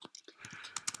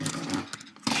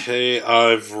Okay,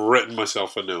 I've written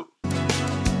myself a note.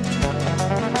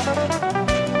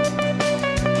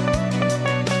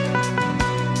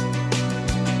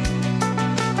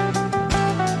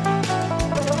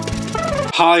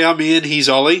 Hi, I'm Ian, he's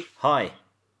Ollie. Hi.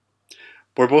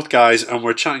 We're both guys and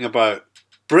we're chatting about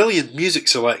brilliant music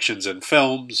selections in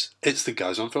films. It's the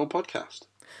Guys on Film podcast.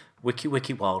 Wiki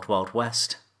Wiki Wild Wild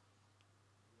West.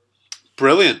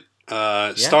 Brilliant.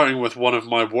 Starting with one of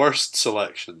my worst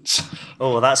selections.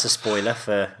 Oh, well, that's a spoiler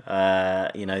for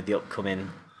the upcoming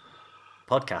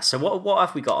podcast. So what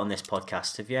have we got on this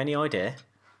podcast? Have you any idea?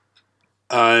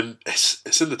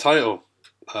 It's in the title.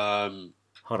 Hold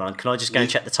on, can I just go and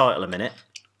check the title a minute?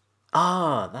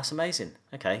 Ah, that's amazing.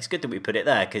 Okay, it's good that we put it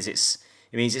there because it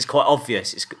means it's quite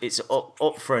obvious. It's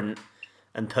upfront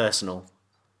and personal.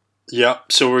 Yeah,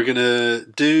 so we're going to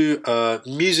do a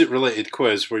music-related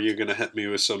quiz where you're going to hit me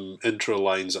with some intro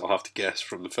lines that I'll have to guess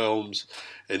from the films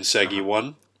in Seggy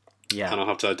 1. Yeah. And I'll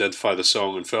have to identify the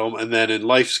song and film. And then in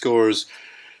Life Scores,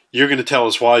 you're going to tell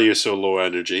us why you're so low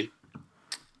energy.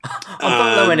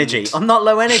 I'm not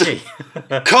low energy.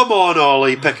 Come on,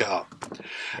 Ollie, pick it up.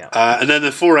 Yeah. And then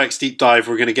the 4X Deep Dive,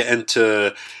 we're going to get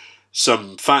into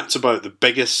some facts about the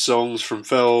biggest songs from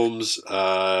films,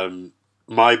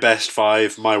 my best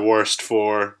 5, my worst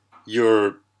 4,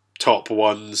 your top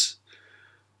ones,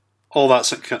 all that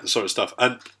sort of stuff.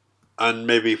 And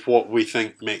maybe what we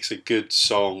think makes a good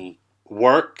song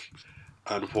work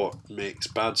and what makes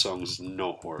bad songs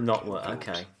not work.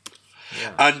 Okay.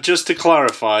 Yeah. And just to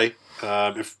clarify,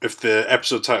 if the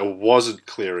episode title wasn't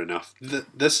clear enough,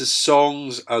 this is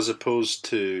songs as opposed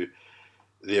to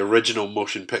the original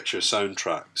motion picture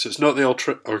soundtrack. So it's not the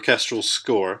orchestral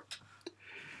score.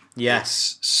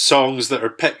 Yes. It's songs that are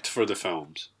picked for the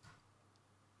films.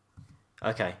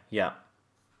 Okay, yeah.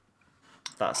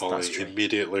 That's true.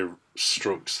 Immediately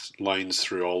strokes lines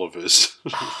through all of his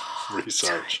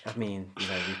research. I mean, we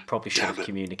probably should have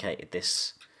communicated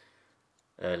this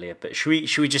earlier, but should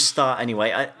we just start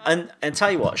anyway? And tell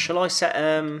you what, shall I set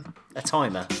a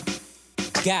timer?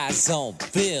 Guys on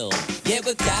Film. Yeah,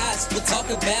 we're guys, we're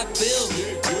talking about film.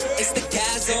 It's the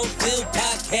Guys on Film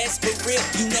podcast for real.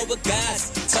 You know we're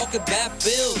guys talking about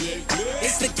film.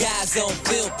 It's the Guys on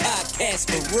Film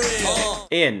podcast for real.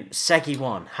 Ian, Seggy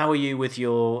 1, how are you with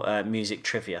your music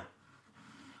trivia?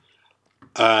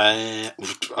 I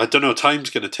don't know,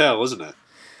 time's going to tell, isn't it?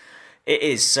 It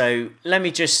is. So let me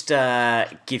just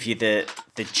give you the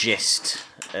gist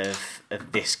of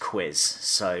this quiz.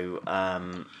 So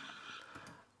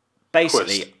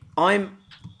basically, I'm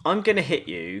going to hit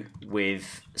you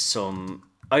with some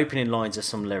opening lines of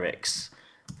some lyrics.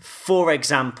 For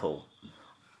example,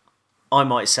 I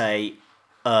might say,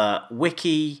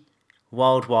 "Wiki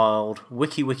wild wild,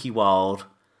 wiki wiki wild,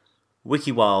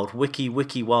 wiki wild, wiki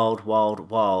wiki wild wild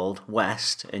wild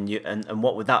west," and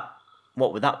what would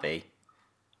that be?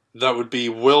 That would be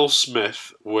Will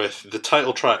Smith with the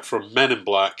title track from Men in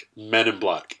Black, Men in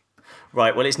Black.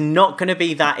 Right, well, it's not going to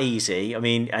be that easy. I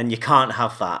mean, and you can't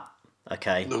have that,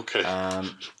 okay? Okay.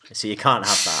 So you can't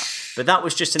have that. But that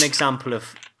was just an example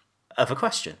of a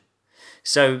question.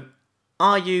 So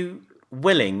are you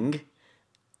willing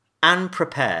and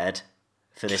prepared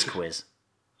for this quiz?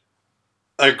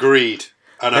 Agreed.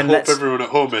 And Then I hope everyone at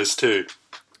home is too.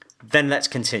 Then let's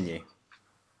continue.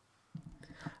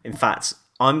 In fact,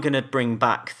 I'm going to bring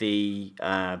back the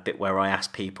bit where I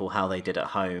asked people how they did at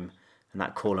home and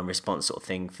that call and response sort of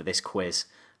thing for this quiz.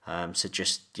 So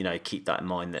just, keep that in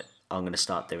mind that I'm going to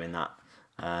start doing that.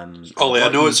 Ollie, I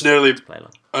know it's nearly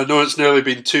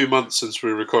been 2 months since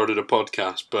we recorded a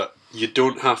podcast, but you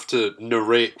don't have to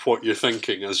narrate what you're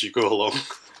thinking as you go along.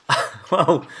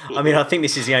 Well, I mean, I think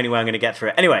this is the only way I'm going to get through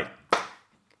it. Anyway,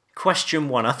 question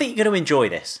 1. I think you're going to enjoy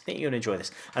this.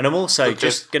 And I'm also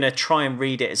just going to try and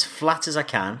read it as flat as I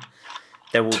can.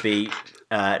 There will be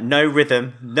no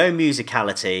rhythm, no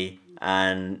musicality,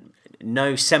 and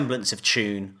no semblance of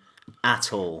tune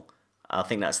at all. I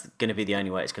think that's going to be the only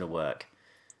way it's going to work.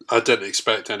 I didn't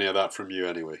expect any of that from you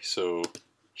anyway, so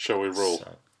shall we roll?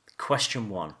 So, question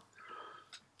 1.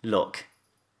 Look,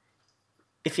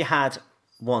 if you had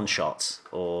one shot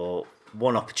or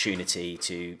one opportunity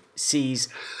to seize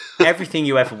everything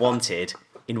you ever wanted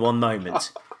in one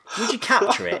moment, would you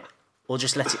capture it or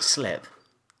just let it slip?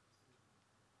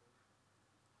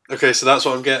 Okay, so that's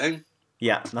what I'm getting?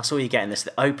 Yeah, that's all you're getting. That's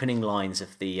the opening lines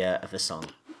of the song.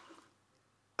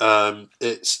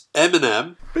 It's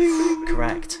Eminem.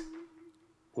 Correct.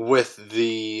 With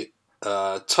the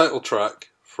title track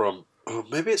from... Oh,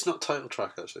 maybe it's not title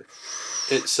track, actually.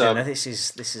 It's no, this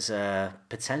is a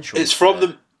potential. It's from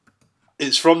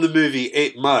the movie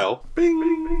 8 Mile.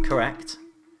 Correct.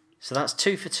 So that's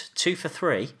two for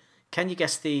three. Can you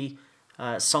guess the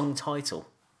song title?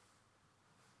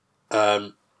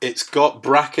 It's got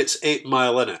brackets 8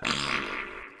 Mile in it.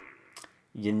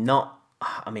 You're not.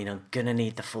 I mean, I'm gonna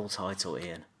need the full title,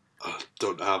 Ian. I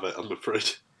don't have it, I'm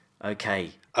afraid.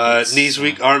 Okay. Knees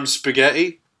weak, arms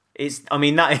spaghetti. It's. I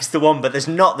mean, that is the one, but there's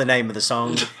not the name of the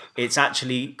song. It's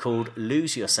actually called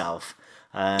 "Lose Yourself,"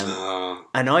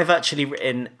 and I've actually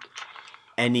written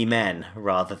 "Any Men"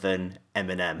 rather than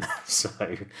Eminem, so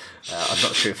I'm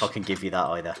not sure if I can give you that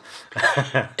either.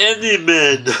 Any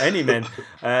men. Any Men.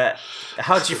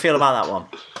 How do you feel about that one?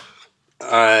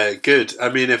 Good. I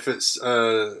mean, if it's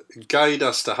guide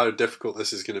us to how difficult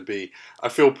this is going to be, I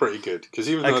feel pretty good because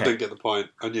even though I didn't get the point,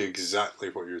 I knew exactly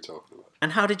what you were talking about.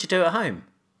 And how did you do at home?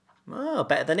 Oh,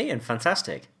 better than Ian.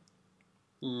 Fantastic.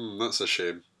 That's a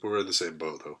shame. We're in the same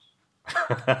boat, though.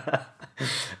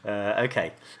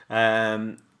 Okay.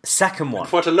 Second one.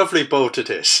 What a lovely boat it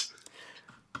is.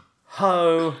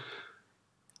 Ho.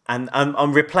 And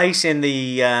I'm replacing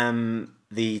the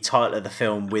title of the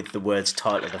film with the words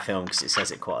title of the film because it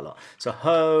says it quite a lot. So,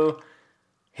 ho.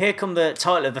 Here come the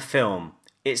title of the film.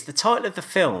 It's the title of the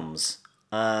films.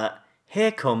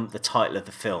 Here come the title of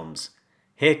the films.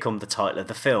 Here come the title of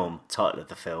the film. Title of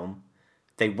the film.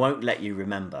 They won't let you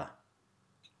remember.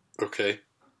 Okay.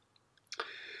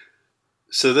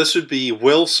 So this would be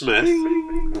Will Smith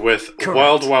with Correct.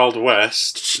 Wild Wild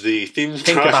West, the theme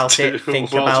Think track about to it.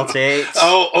 Think Wild about it.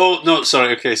 Oh, no,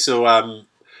 sorry. Okay, so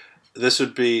this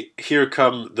would be Here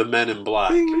Come the Men in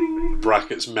Black,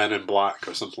 brackets Men in Black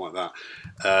or something like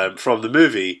that, from the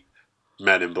movie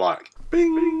Men in Black.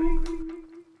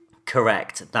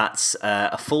 Correct. That's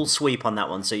a full sweep on that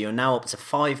one. So you're now up to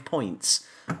 5 points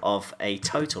of a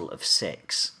total of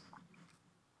 6.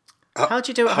 How'd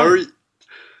you do at home?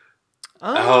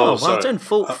 Well sorry. done.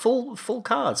 Full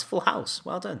cards, full house.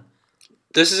 Well done.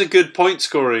 This is a good point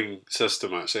scoring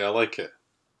system, actually. I like it.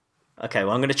 Okay,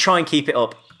 well I'm going to try and keep it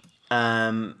up.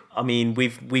 I mean,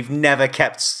 we've never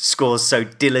kept scores so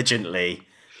diligently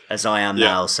as I am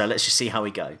now. So let's just see how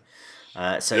we go.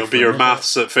 So it'll be your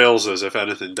maths that fails us if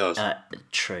anything does.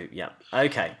 True. Yeah.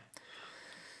 Okay.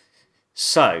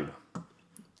 So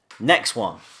next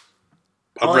one.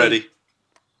 I'm ready.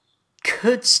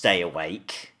 Could stay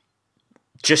awake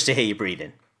just to hear you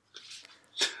breathing.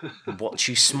 Watch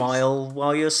you smile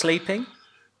while you're sleeping.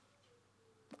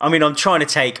 I mean, I'm trying to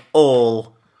take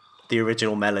all the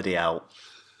original melody out,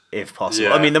 if possible.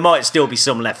 Yeah. I mean, there might still be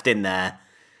some left in there,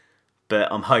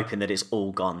 but I'm hoping that it's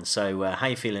all gone. So, how are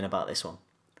you feeling about this one?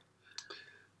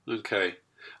 Okay.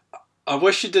 I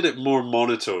wish you did it more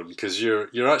monotone because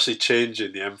you're actually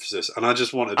changing the emphasis, and I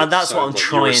just wanted. And that's what I'm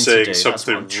trying to do.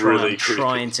 Something really creepy.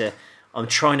 I'm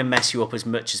trying to mess you up as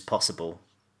much as possible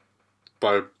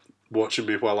by watching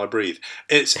me while I breathe.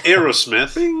 It's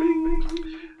Aerosmith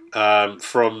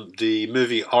from the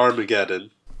movie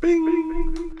Armageddon,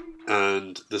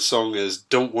 and the song is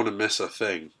 "Don't Want to Miss a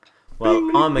Thing."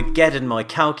 Well, I'm getting my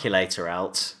calculator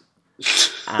out,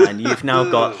 and you've now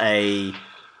got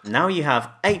Now you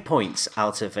have 8 points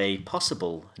out of a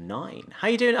possible 9. How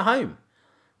are you doing at home?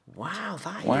 Wow,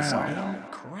 that is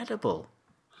incredible.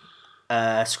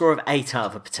 Score of 8 out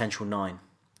of a potential 9.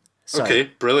 So,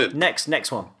 okay, brilliant.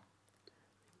 Next one.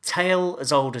 Tale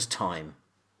as old as time.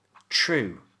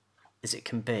 True as it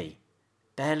can be.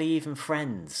 Barely even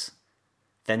friends.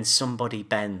 Then somebody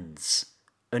bends.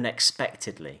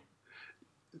 Unexpectedly.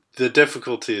 The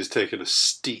difficulty is taking a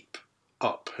steep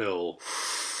uphill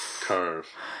curve.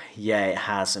 Yeah, it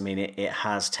has. I mean, it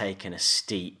has taken a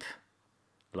steep.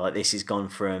 Like, this has gone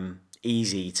from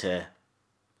easy to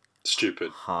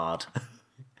stupid, hard.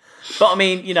 But I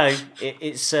mean, you know,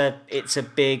 it's a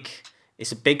big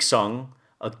song.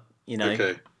 You know.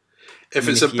 Okay. If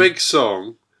it's a big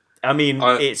song. I mean,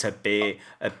 it's a big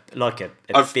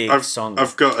big song.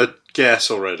 I've got a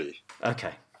guess already.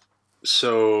 Okay.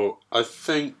 So I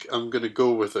think I'm going to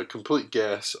go with a complete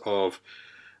guess of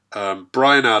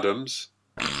Bryan Adams,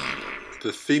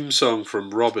 the theme song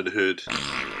from Robin Hood,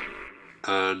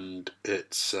 and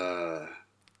it's fuck.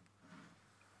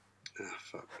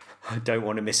 I Don't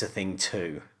Want to Miss a Thing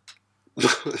too.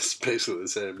 It's basically the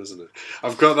same, isn't it?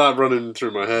 I've got that running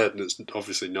through my head, and it's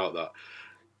obviously not that.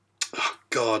 Oh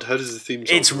God, how does the theme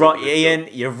song? It's right, Ian.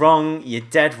 You're wrong. You're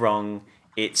dead wrong.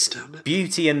 It's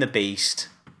Beauty and the Beast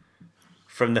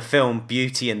from the film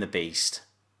Beauty and the Beast.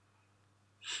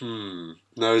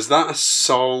 Now, is that a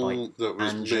song that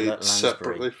was Angela made Lansbury.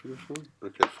 separately from the film?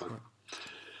 Okay, fine.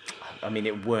 I mean,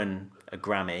 it won a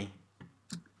Grammy.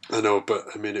 I know, but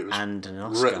I mean, it was and an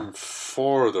Oscar. written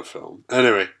for the film.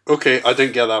 Anyway, okay, I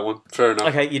didn't get that one. Fair enough.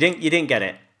 Okay, you didn't get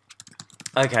it.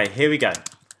 Okay, here we go.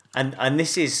 And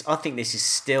this is, I think this is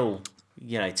still,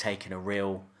 taking a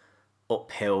real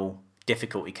uphill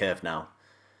difficulty curve now.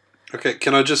 Okay,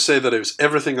 can I just say that it was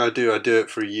Everything I Do It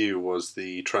For You was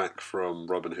the track from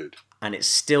Robin Hood. And it's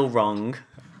still wrong,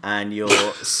 and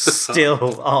you're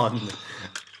still on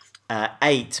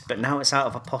 8, but now it's out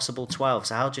of a possible 12.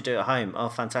 So how'd you do at home? Oh,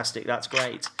 fantastic. That's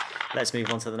great. Let's move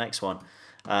on to the next one.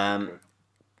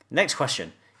 Next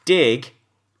question. Dig,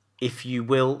 if you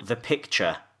will, the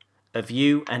picture of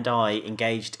you and I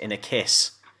engaged in a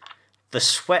kiss. The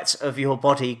sweat of your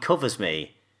body covers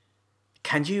me.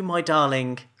 Can you, my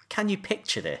darling, can you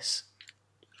picture this?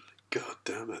 God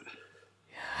damn it.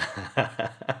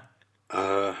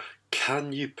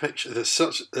 Can you picture this?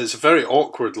 It's a very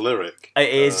awkward lyric. It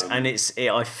is, and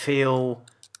I feel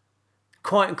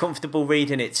quite uncomfortable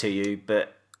reading it to you,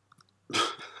 but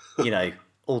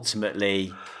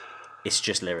ultimately, it's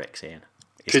just lyrics, Ian.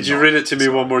 Could you read it to me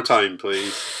one more time,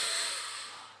 please?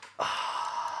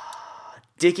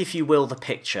 Dig, if you will, the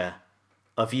picture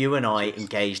of you and I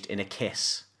engaged in a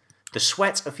kiss. The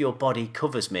sweat of your body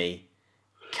covers me.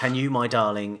 Can you, my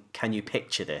darling, can you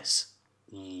picture this?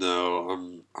 No,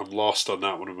 I'm lost on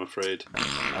that one, I'm afraid.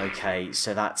 Okay,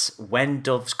 so that's When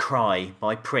Doves Cry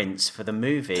by Prince for the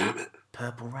movie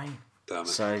Purple Rain. Damn it.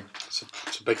 So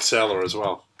it's a big seller as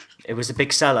well. It was a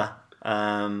big seller.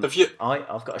 Have you?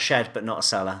 I've got a shed, but not a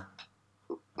cellar.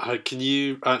 Can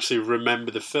you actually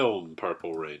remember the film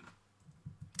Purple Rain?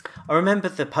 I remember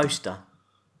the poster.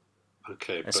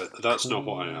 Okay, but that's not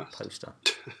what I asked. Poster.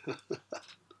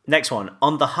 Next one.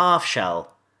 On the half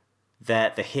shell,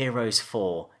 they're the heroes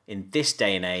for. In this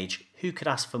day and age, who could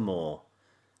ask for more?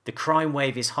 The crime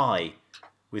wave is high,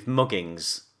 with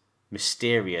muggings,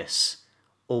 mysterious.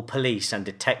 All police and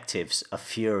detectives are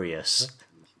furious.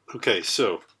 Okay,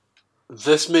 so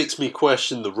this makes me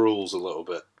question the rules a little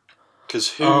bit. Because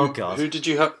who did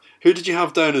you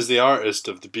have down as the artist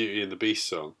of the Beauty and the Beast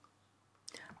song?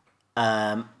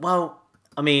 Well,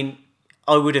 I mean,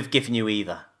 I would have given you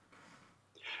either.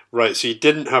 Right, so you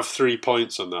didn't have 3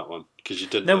 points on that one because you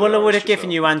didn't. No, well, I would have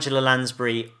given you Angela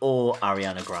Lansbury or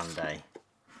Ariana Grande. Right.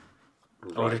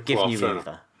 I would have given you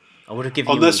either. I would have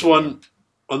given on you this either. one.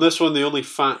 On this one, the only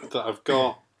fact that I've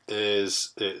got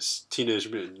is it's Teenage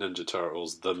Mutant Ninja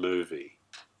Turtles the movie.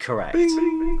 Correct.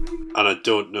 And I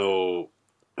don't know.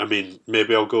 I mean,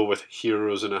 maybe I'll go with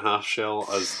Heroes in a Half Shell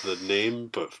as the name,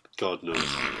 but God knows.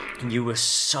 You were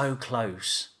so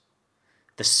close.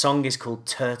 The song is called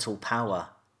Turtle Power.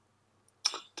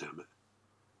 Damn it.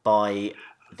 By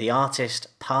the artist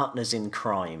Partners in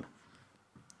Crime.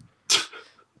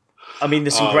 I mean,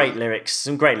 there's some great lyrics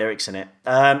in it.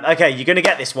 Okay, you're going to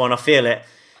get this one, I feel it.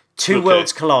 Two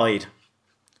worlds collide.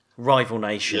 Rival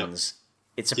nations. Yep.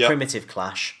 It's a primitive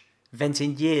clash,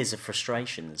 venting years of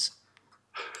frustrations.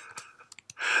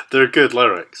 They're good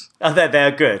lyrics. Oh,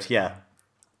 they're good, yeah.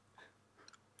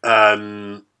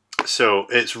 So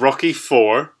it's Rocky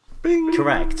 4. Bing.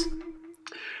 Correct.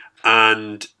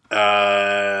 And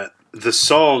the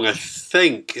song, I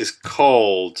think, is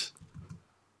called...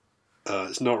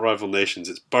 it's not Rival Nations,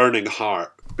 it's Burning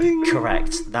Heart. Bing.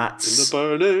 Correct. That's... In the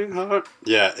Burning Heart.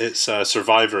 Yeah, it's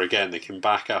Survivor again. They came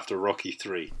back after Rocky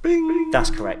 3. Bing. That's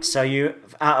correct. So you,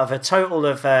 out of a total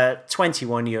of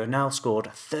 21, you have now scored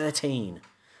 13.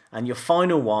 And your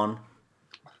final one,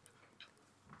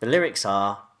 the lyrics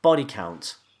are body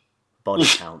count, body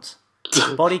count,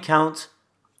 body count,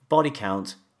 body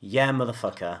count, yeah,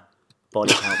 motherfucker,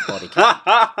 body count, body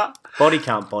count, body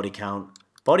count, body count,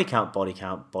 body count, body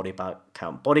count, body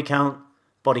count, body count,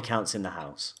 body counts in the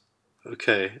house.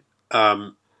 Okay.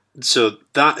 So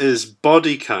that is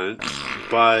Body Count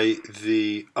by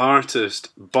the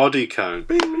artist Body Count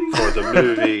for the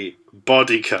movie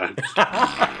Body Count.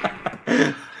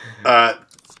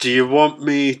 Do you want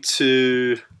me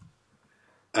to?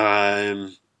 Do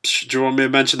you want me to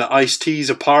mention that Ice-T's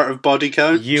a part of Body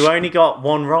Count? You only got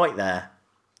one right there.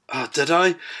 Oh, did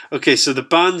I? Okay, so the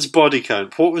band's Body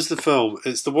Count. What was the film?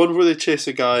 It's the one where they chase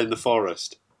a guy in the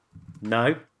forest.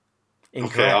 No.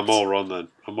 Incorrect. Okay, I'm all wrong then.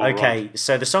 Okay,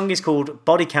 so the song is called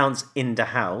Body Counts in the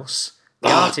House. The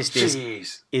artist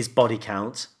is Body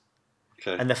Count.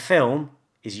 Okay. And the film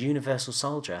is Universal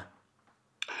Soldier.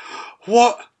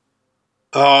 What?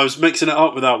 Oh, I was mixing it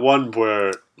up with that one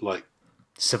where, like...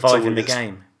 Surviving the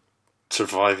Game.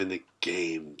 Surviving the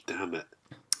Game, damn it.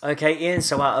 Okay, Ian,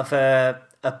 so out of a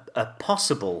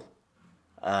possible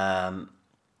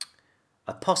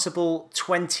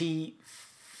 20...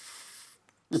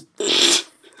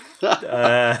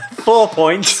 4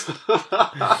 points.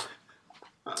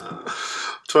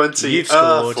 20. You've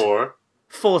scored 4.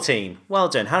 14. Well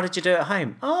done. How did you do at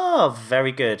home? Oh,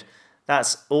 very good.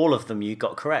 That's all of them you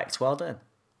got correct. Well done.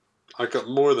 I got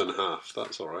more than half.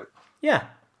 That's all right. Yeah.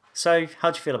 So,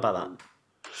 how do you feel about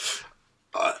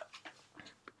that?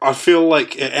 I feel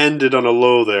like it ended on a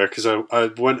low there because I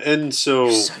went in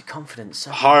so Confident,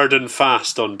 so hard and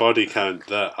fast on body count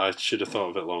that I should have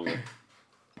thought of it longer.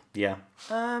 Yeah.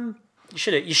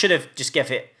 You should have just give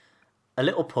it a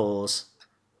little pause,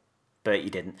 but you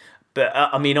didn't. But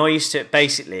I mean, I used to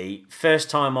basically first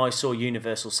time I saw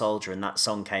Universal Soldier and that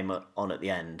song came on at the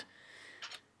end.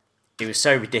 It was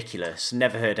so ridiculous.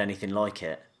 Never heard anything like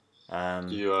it.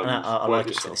 And I like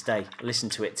it to this day. I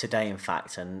listened to it today, in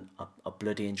fact, and I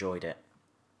bloody enjoyed it.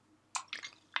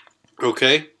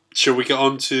 Okay, shall we get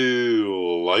on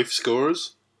to life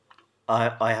scores?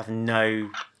 I have no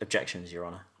objections, Your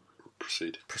Honour.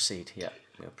 Proceed. Proceed, yeah.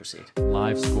 We'll proceed.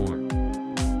 Live score.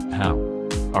 How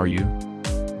are you?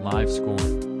 Live score.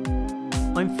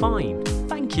 I'm fine,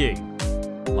 thank you.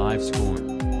 Live score.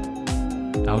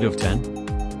 Out of 10.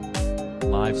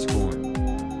 Live score.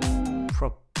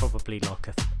 Probably like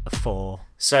a 4.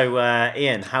 So,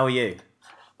 Ian, how are you?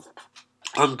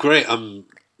 I'm great. I'm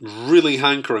really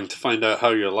hankering to find out how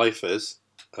your life is.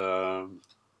 But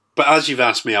as you've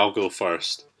asked me, I'll go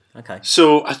first. Okay.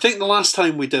 So I think the last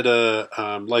time we did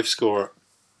a life score,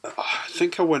 I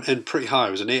think I went in pretty high.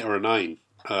 It was an 8 or a 9.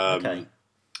 Okay.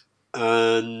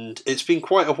 And it's been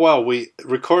quite a while. We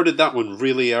recorded that one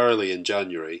really early in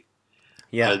January.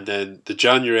 Yeah. And then the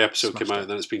January episode came out, and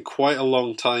then it's been quite a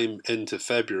long time into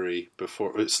February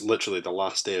before. It's literally the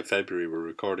last day of February we're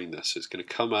recording this. So it's going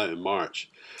to come out in March.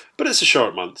 But it's a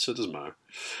short month, so it doesn't matter.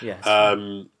 Yeah.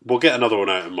 We'll get another one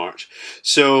out in March.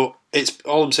 So it's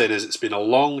all I'm saying is it's been a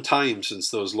long time since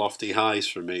those lofty highs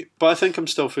for me. But I think I'm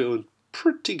still feeling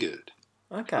pretty good.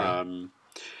 Okay.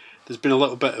 There's been a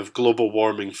little bit of global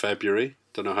warming February.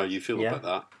 Don't know how you feel Yeah. about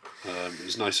that. It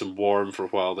was nice and warm for a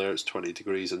while there. It's 20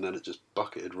 degrees, and then it just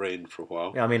bucketed rain for a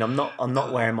while. Yeah, I mean, I'm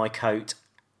not wearing my coat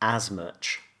as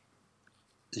much.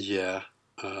 Yeah.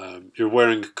 You're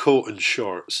wearing a coat and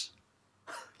shorts.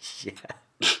 Yeah.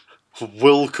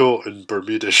 Wool coat and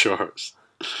Bermuda shorts.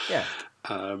 Yeah.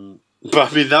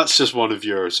 But I mean, that's just one of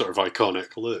your sort of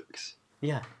iconic looks.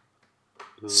 Yeah.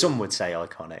 Some would say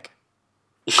iconic.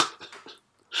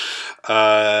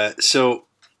 So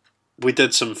we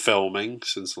did some filming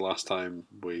since the last time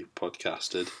we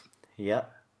podcasted. Yeah.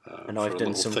 And for I've a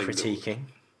done little some thing that critiquing.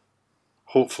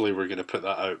 Hopefully we're going to put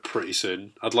that out pretty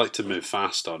soon. I'd like to move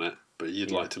fast on it, but you'd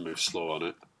Yeah. like to move slow on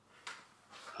it.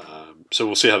 So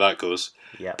we'll see how that goes.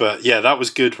 Yeah. But yeah, that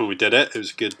was good when we did it. It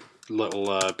was a good little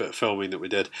bit of filming that we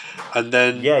did. And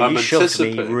then Yeah, I'm you shoved me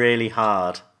anticipating... really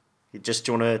hard. Do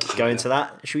you want to go into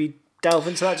that? Should we delve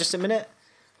into that just a minute?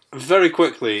 Very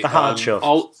quickly, The hard shove.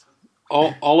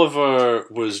 Oliver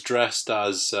was dressed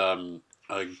as a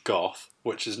goth,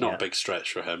 which is not Yeah. a big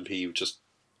stretch for him. He just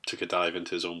took a dive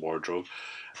into his own wardrobe.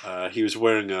 He was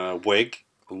wearing a wig,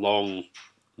 a long,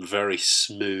 very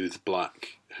smooth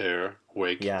black hair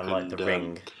wig. Yeah, like the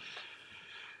Ring.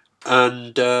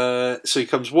 And so he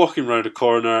comes walking around a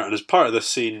corner, and as part of this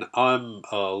scene, I'm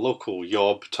a local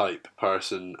yob type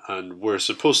person, and we're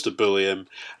supposed to bully him.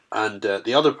 And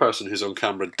the other person who's on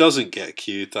camera doesn't get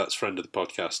cued. That's friend of the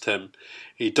podcast, Tim.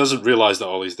 He doesn't realise that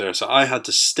Ollie's there, so I had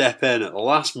to step in at the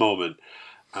last moment,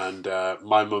 and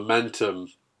my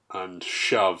momentum and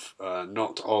shove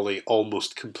knocked Ollie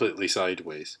almost completely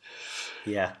sideways.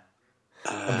 Yeah.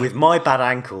 And with my bad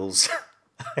ankles,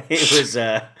 it was,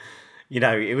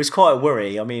 it was quite a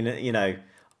worry. I mean, I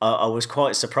was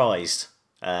quite surprised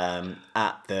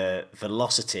at the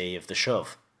velocity of the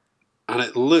shove. And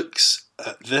it looks,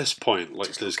 at this point,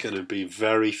 like there's going to be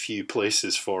very few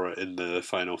places for it in the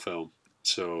final film.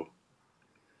 So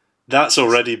that's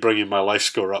already bringing my life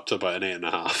score up to about an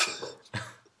 8.5.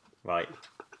 Right.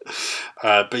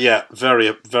 But yeah,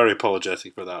 very, very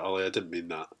apologetic for that, Ollie. I didn't mean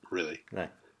that, really. No.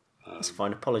 That's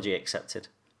fine. Apology accepted.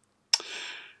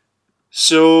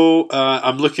 So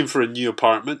I'm looking for a new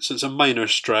apartment. So it's a minor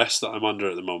stress that I'm under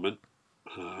at the moment.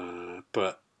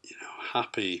 But,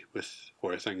 happy with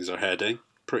where things are heading.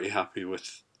 Pretty happy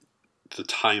with the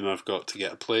time I've got to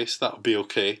get a place. That'll be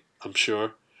okay, I'm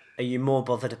sure. Are you more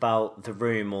bothered about the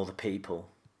room or the people?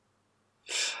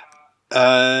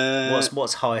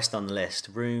 What's highest on the list?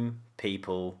 Room,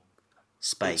 people,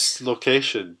 space? It's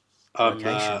location.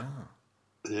 Location.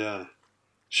 Yeah.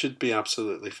 Should be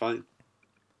absolutely fine.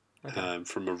 Okay.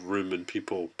 From a room and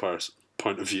people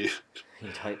point of view.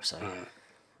 You'd hope so.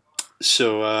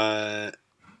 So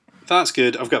that's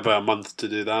good. I've got about a month to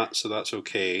do that, so that's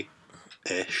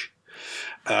okay-ish.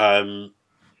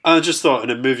 I just thought in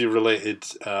a movie-related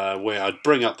way, I'd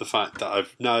bring up the fact that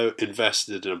I've now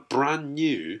invested in a brand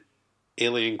new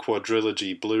Alien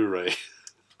Quadrilogy Blu-ray.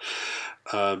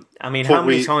 I mean, what how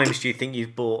many we- times do you think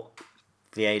you've bought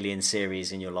the Alien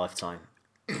series in your lifetime?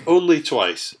 Only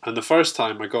twice, and the first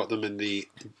time I got them in the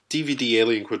DVD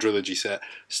Alien Quadrilogy set.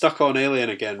 Stuck on Alien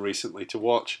again recently to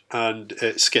watch, and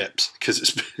it skips because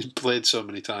it's been played so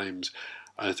many times.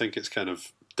 I think it's kind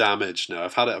of damaged now.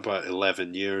 I've had it about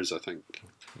 11 years, I think.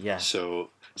 Yeah.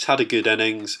 So it's had a good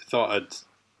innings. Thought I'd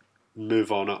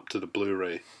move on up to the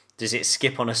Blu-ray. Does it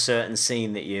skip on a certain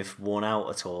scene that you've worn out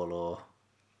at all, or?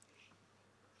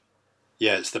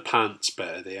 Yeah, it's the pants bit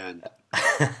at the end.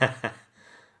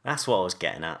 That's what I was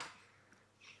getting at.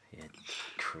 Yeah,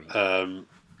 creep.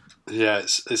 Yeah,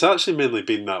 it's actually mainly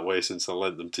been that way since I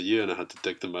lent them to you and I had to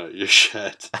dig them out of your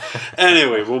shed.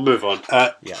 Anyway, we'll move on.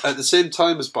 Yeah. At the same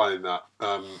time as buying that,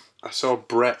 I saw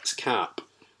Brett's cap,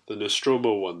 the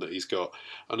Nostromo one that he's got,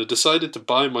 and I decided to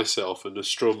buy myself a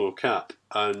Nostromo cap.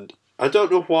 And I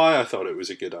don't know why I thought it was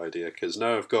a good idea, because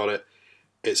now I've got it,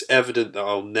 it's evident that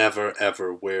I'll never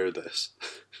ever wear this.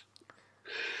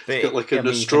 But It's got like a I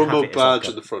mean, you can Nostromo have it as badge like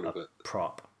on the front of it.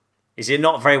 prop. Is it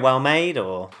not very well made,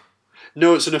 or?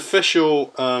 No, it's an official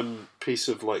piece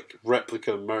of like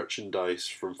replica merchandise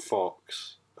from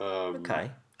Fox.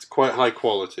 Okay. It's quite high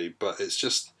quality, but it's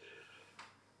just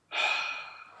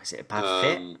Is it a bad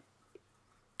fit?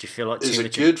 Do you feel like it's too a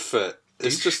much? good fit.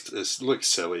 It's douche? just it looks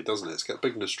silly, doesn't it? It's got a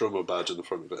big Nostromo badge on the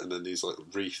front of it, and then these like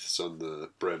wreaths on the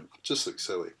brim. It just looks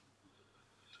silly.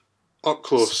 Up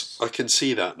close, I can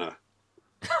see that now.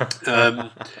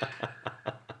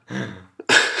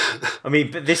 I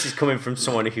mean, but this is coming from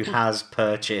someone who has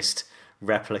purchased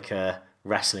replica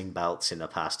wrestling belts in the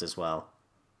past as well.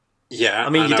 Yeah, I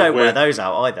mean, and you don't wear those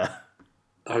out either.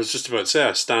 I was just about to say,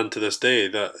 I stand to this day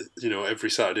that, every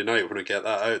Saturday night when I get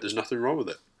that out, there's nothing wrong with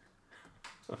it.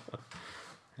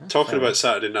 Talking about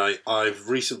Saturday night, I've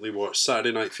recently watched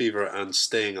Saturday Night Fever and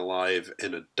Staying Alive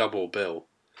in a double bill.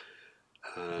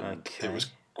 Okay. It was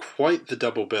quite the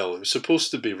double bill. It was supposed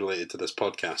to be related to this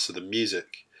podcast, so the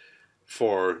music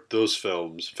for those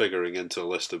films figuring into a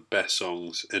list of best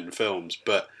songs in films,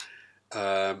 but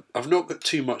I've not got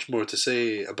too much more to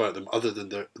say about them other than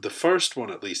the first one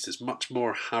at least is much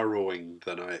more harrowing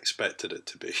than I expected it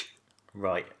to be.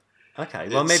 Right. Okay.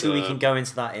 Well, It's, maybe we can go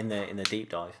into that in the deep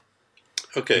dive.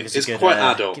 Okay, Give us a it's good, quite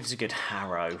adult. Give us a good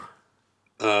harrow.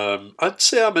 I'd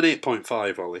say I'm an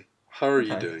 8.5, Ollie. How are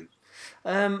you Okay. doing?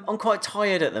 I'm quite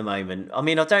tired at the moment. I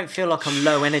mean, I don't feel like I'm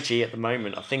low energy at the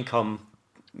moment. I think I'm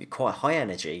quite high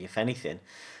energy, if anything.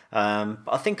 But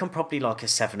I think I'm probably like a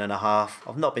 7.5.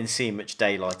 I've not been seeing much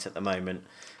daylight at the moment.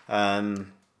 So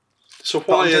I'm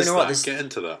why doing is all right. that? There's- Get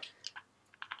into that.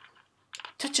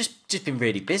 Just been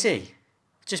really busy.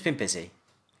 Just been busy.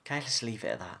 Okay, let's leave it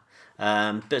at that.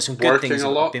 But some good Working things a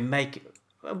I've lot? been making.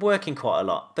 I'm working quite a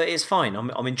lot, but it's fine.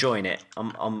 I'm enjoying it.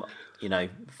 I'm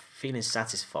feeling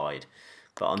satisfied.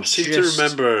 But I'm I seem to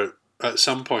remember at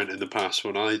some point in the past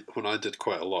when I did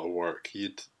quite a lot of work,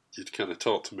 you'd kind of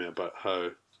talk to me about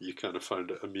how you kind of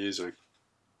found it amusing.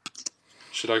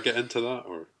 Should I get into that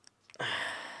or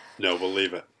no? We'll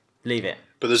leave it. leave it.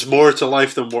 But there's more to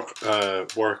life than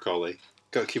work, Ollie.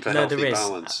 Got to keep a No, healthy there is,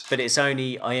 balance. but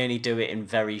I only do it in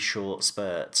very short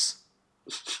spurts.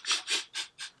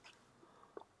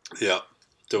 Yeah,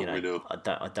 don't You know, we know? I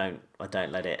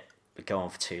don't let it go on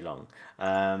for too long.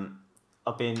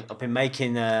 I've been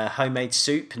making homemade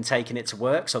soup and taking it to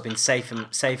work, so I've been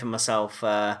saving myself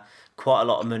quite a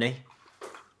lot of money.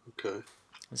 Okay.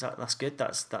 That's good.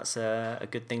 That's a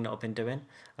good thing that I've been doing.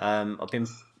 I've been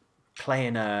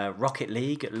playing Rocket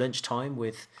League at lunchtime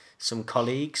with some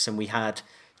colleagues, and we had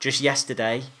just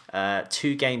yesterday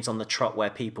 2 games on the trot where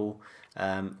people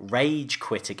rage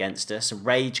quit against us. And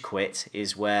rage quit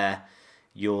is where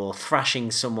you're thrashing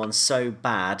someone so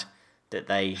bad that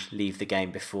they leave the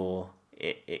game before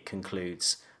it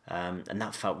concludes, and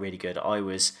that felt really good. I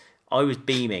was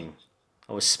beaming.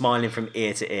 I was smiling from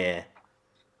ear to ear,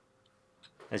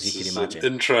 as you This can is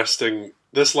imagine. interesting.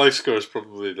 This life score is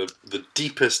probably the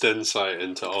deepest insight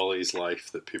into Ollie's life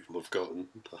that people have gotten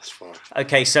thus far.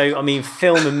 Okay, so I mean,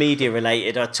 film and media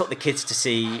related. I took the kids to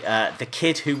see The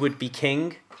Kid Who Would Be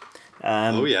King.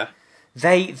 Oh yeah.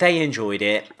 They enjoyed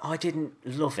it. I didn't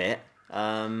love it.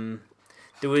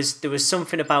 There was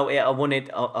something about it.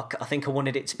 I think I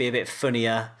wanted it to be a bit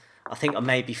funnier. I think I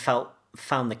maybe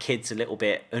found the kids a little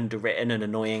bit underwritten and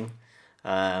annoying.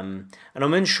 And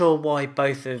I'm unsure why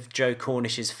both of Joe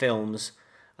Cornish's films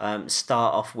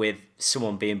start off with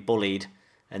someone being bullied,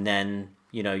 and then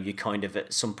you kind of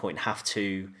at some point have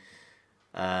to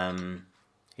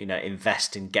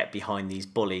invest and get behind these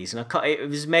bullies. And it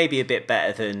was maybe a bit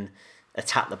better than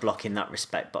Attack the Block in that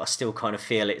respect, but I still kind of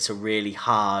feel it's a really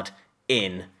hard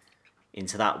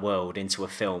into that world, into a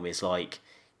film, is like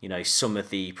some of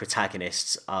the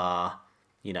protagonists are,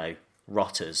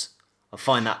 rotters. I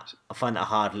find that a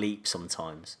hard leap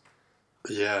sometimes.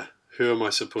 Yeah. Who am I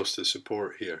supposed to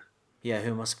support here? Yeah,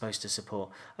 who am I supposed to support?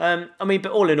 But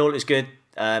all in all, it was good.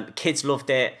 Kids loved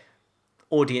it.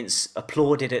 Audience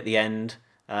applauded at the end.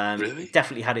 Really? It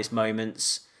definitely had its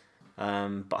moments,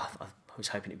 but I was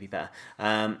hoping it'd be better.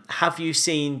 Have you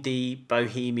seen the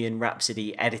Bohemian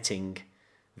Rhapsody editing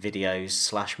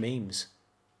videos / memes?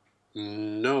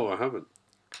 No, I haven't.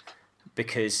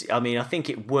 Because I think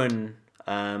it won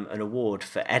an award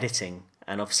for editing,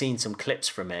 and I've seen some clips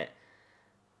from it.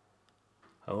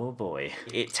 Oh boy.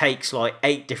 It takes like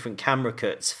 8 different camera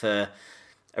cuts for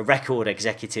a record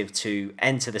executive to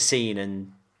enter the scene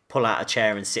and pull out a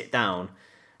chair and sit down,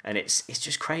 and it's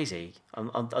just crazy. I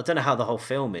don't know how the whole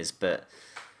film is, but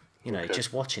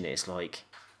just watching it, it's like,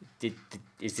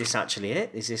 is this actually it?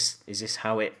 Is this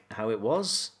how it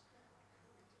was?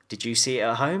 Did you see it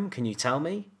at home? Can you tell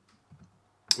me?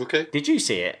 Okay. Did you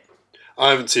see it? I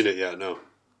haven't seen it yet, no.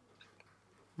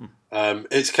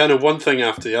 It's kind of one thing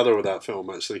after the other with that film,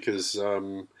 actually, because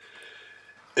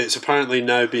it's apparently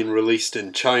now been released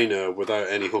in China without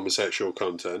any homosexual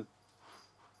content,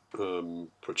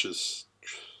 which is,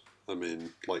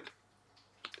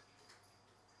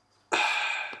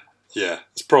 yeah,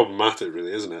 it's problematic,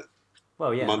 really, isn't it?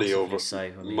 Well, yeah. Money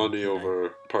Money over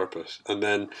purpose. And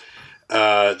then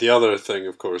the other thing,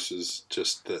 of course, is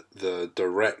just that the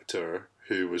director,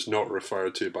 who was not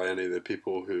referred to by any of the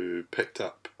people who picked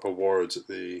up awards at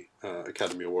the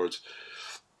Academy Awards,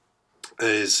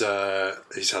 he's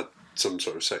had some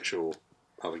sort of sexual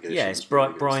allegations. Yeah, it's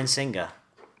Bryan Singer.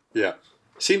 Yeah.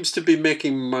 Seems to be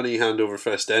making money hand over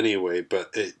fist anyway, but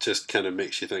it just kind of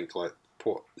makes you think, like,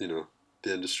 what, the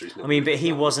industry's not... but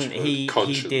he wasn't... He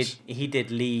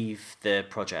did leave the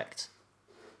project.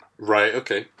 Right,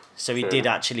 okay. So he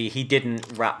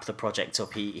didn't wrap the project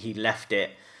up. He left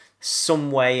it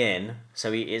some way in.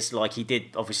 So it's like he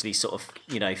did obviously sort of,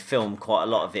 film quite a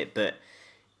lot of it, but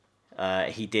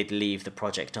he did leave the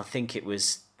project. I think it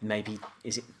was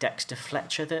is it Dexter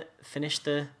Fletcher that finished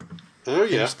the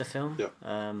film?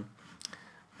 Yeah.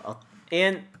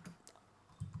 Ian,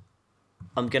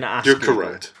 I'm going to ask you. You're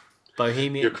correct.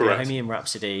 Bohemian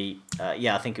Rhapsody,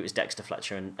 I think it was Dexter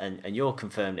Fletcher, and you're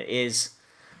confirmed it is.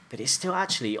 But it's still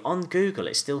actually, on Google,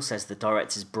 it still says the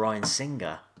director's Bryan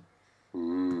Singer.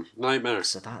 Nightmare.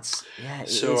 So that's,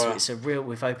 it's a real,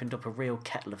 we've opened up a real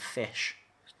kettle of fish.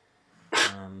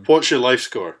 What's your life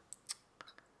score?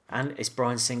 And it's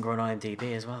Bryan Singer on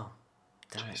IMDb as well.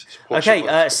 Jesus, okay,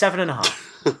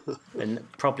 7.5. And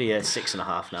probably a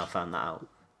 6.5 now, I found that out.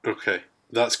 Okay,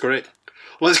 that's great.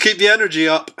 Let's keep the energy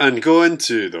up and go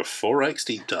into the Forex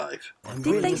deep dive.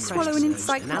 Did they swallow an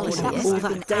encyclopedia? All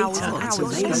that data.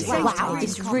 Wow,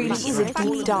 this really is a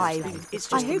deep dive.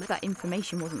 I hope that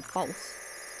information wasn't false.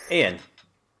 Ian.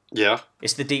 Yeah.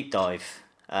 It's the deep dive.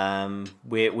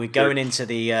 We're going into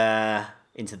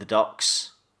the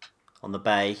docks on the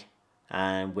bay,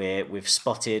 and we've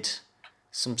spotted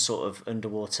some sort of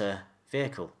underwater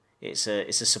vehicle. It's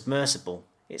a submersible.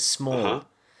 It's small. Uh-huh.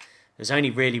 There's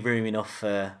only really room enough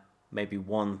for maybe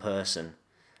one person.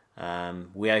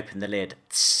 We open the lid.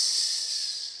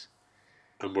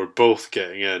 And we're both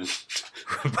getting in.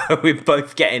 We're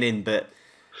both getting in, but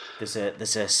there's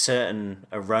a certain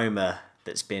aroma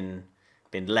that's been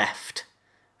left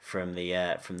from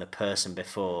the person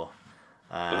before.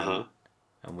 And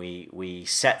we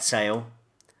set sail,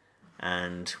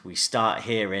 and we start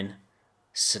hearing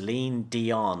Celine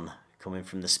Dion coming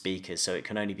from the speakers, so it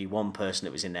can only be one person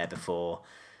that was in there before,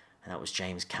 and that was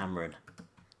James Cameron.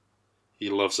 He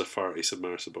loves a farty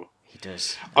submersible. He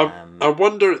does. I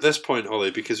wonder at this point,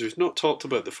 Ollie, because we've not talked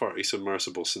about the farty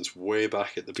submersible since way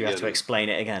back at the beginning. Do you have to explain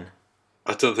it again?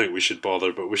 I don't think we should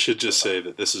bother, but we should just say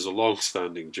that this is a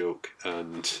long-standing joke,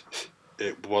 and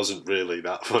it wasn't really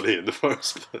that funny in the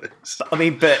first place.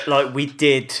 But we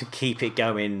did keep it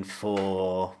going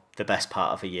for the best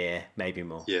part of a year, maybe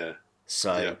more. Yeah.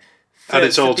 So... Yeah. And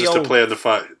it's all just to play on the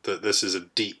fact that this is a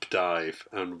deep dive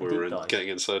and we're getting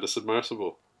inside a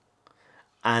submersible.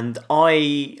 And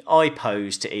I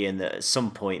posed to Ian that at some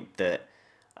point that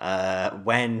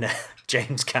when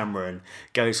James Cameron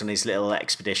goes on his little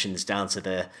expeditions down to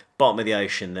the bottom of the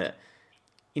ocean, that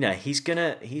he's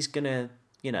gonna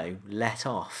let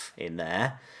off in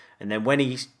there, and then when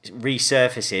he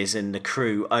resurfaces and the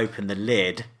crew open the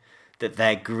lid, that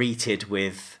they're greeted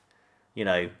with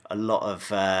a lot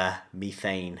of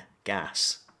methane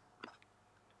gas.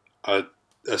 A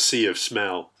sea of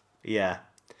smell. Yeah.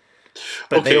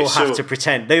 But they all have to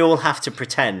pretend. They all have to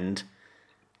pretend.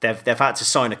 They've had to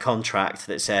sign a contract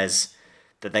that says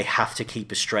that they have to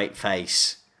keep a straight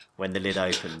face when the lid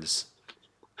opens.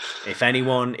 If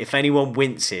anyone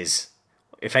winces,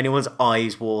 if anyone's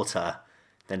eyes water,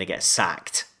 then they get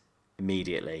sacked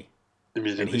immediately. And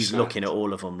he's sacked. looking at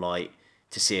all of them like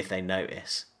to see if they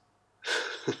notice.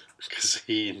 Because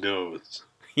he knows.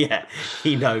 Yeah,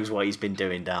 he knows what he's been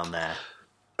doing down there.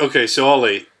 Okay, so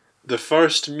Ollie, the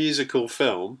first musical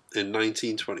film in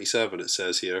 1927, it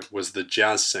says here, was The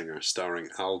Jazz Singer, starring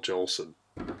Al Jolson.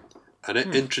 And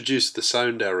it introduced the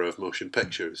sound era of motion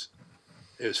pictures.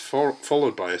 It was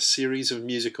followed by a series of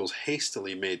musicals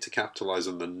hastily made to capitalise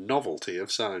on the novelty of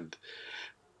sound.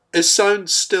 Is sound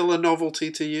still a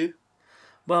novelty to you?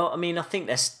 Well, I mean, I think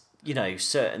there's,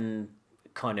 certain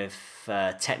kind of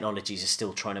technologies are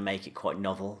still trying to make it quite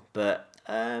novel, but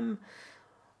when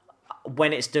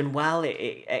it's done well,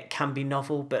 it can be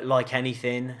novel, but like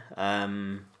anything,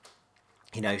 sound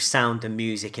and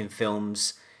music in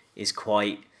films is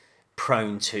quite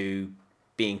prone to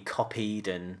being copied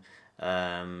and,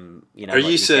 Are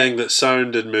you saying that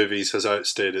sound in movies has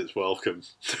outstayed its welcome?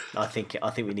 I think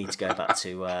we need to go back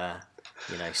to,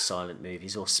 silent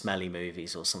movies or smelly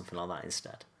movies or something like that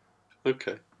instead.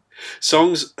 Okay.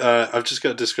 Songs, I've just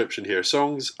got a description here.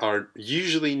 Songs are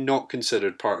usually not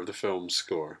considered part of the film's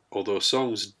score, although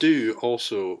songs do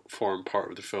also form part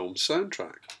of the film's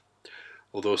soundtrack.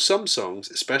 Although some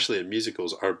songs, especially in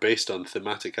musicals, are based on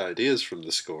thematic ideas from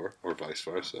the score, or vice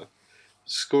versa,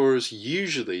 scores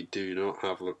usually do not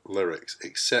have lyrics,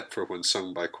 except for when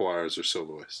sung by choirs or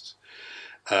soloists.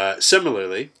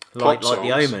 Similarly, like songs,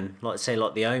 The Omen, like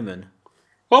The Omen.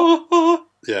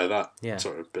 Yeah, that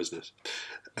sort of business.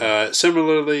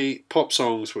 Similarly, pop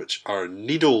songs which are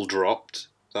needle dropped.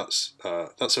 That's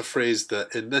a phrase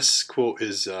that in this quote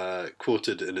is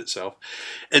quoted in itself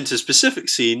into a specific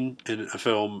scene in a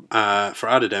film for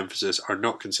added emphasis are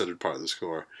not considered part of the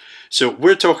score. So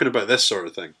we're talking about this sort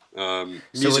of thing. So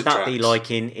would that be like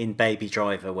in Baby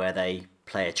Driver where they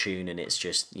play a tune and it's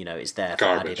just it's there for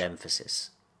garbage. added emphasis?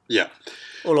 Yeah.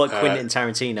 Or like Quentin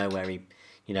Tarantino where he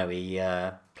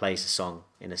plays a song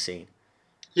in a scene.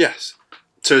 Yes.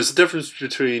 So it's the difference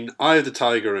between Eye of the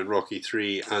Tiger in Rocky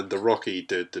 3 and the Rocky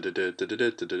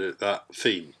that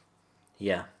theme.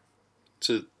 Yeah.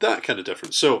 So that kind of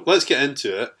difference. So let's get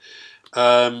into it.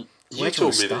 You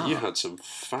told me that you had some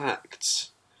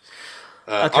facts.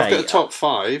 Okay. I've got a top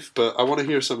 5, but I want to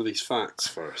hear some of these facts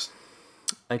first.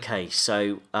 Okay,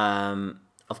 so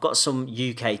I've got some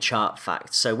UK chart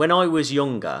facts. So when I was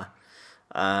younger,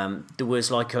 there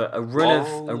was like a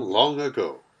run long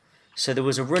ago. So there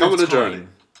was a run of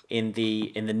time in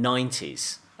the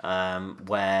 90s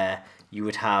where you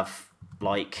would have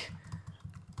like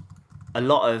a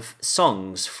lot of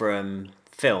songs from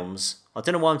films. I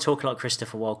don't know why I'm talking like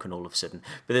Christopher Walken all of a sudden,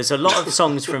 but there's a lot of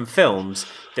songs from films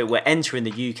that were entering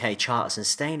the UK charts and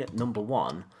staying at number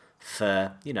 1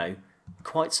 for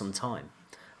quite some time.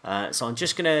 So I'm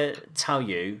just gonna tell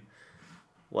you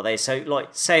what they in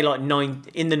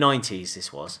the 90s.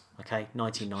 This was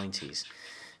 1990s.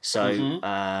 So,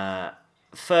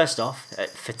 first off,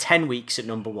 for 10 weeks at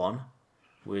number 1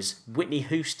 was Whitney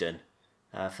Houston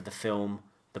for the film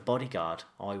The Bodyguard,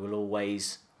 I Will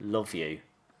Always Love You.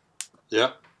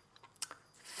 Yeah.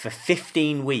 For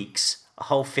 15 weeks, a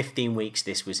whole 15 weeks,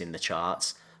 this was in the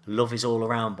charts. Love Is All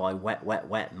Around by Wet, Wet,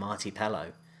 Wet, Marty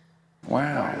Pellow.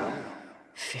 Wow.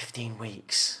 15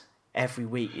 weeks. Every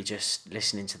week you're just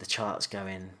listening to the charts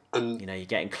going, and, you're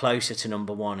getting closer to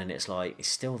number 1 and it's like, it's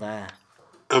still there.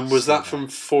 And was that from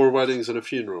 4 Weddings and a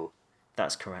Funeral?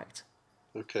 That's correct.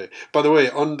 Okay. By the way,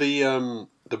 on the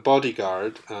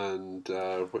Bodyguard and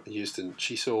Whitney Houston,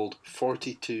 she sold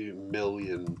 42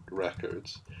 million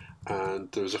records.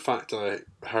 And there was a fact I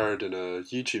heard in a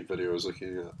YouTube video I was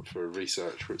looking at for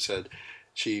research where it said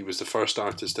she was the first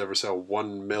artist to ever sell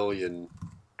 1 million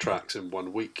tracks in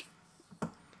 1 week.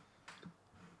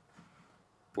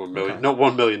 1 million, not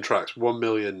 1 million tracks, 1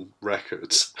 million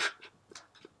records.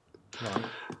 Right.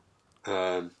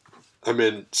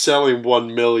 Selling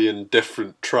 1 million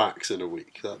different tracks in a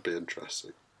week, that'd be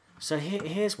interesting. So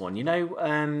here's one.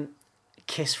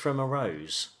 Kiss from a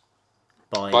Rose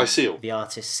by Seal, the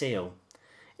artist Seal.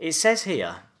 It says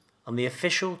here on the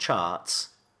official charts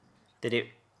that it.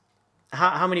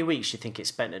 How many weeks do you think it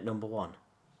spent at number 1?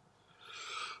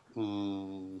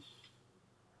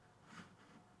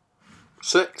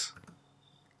 6.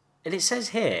 And it says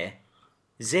here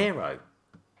 0.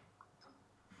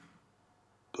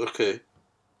 Okay.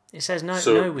 It says no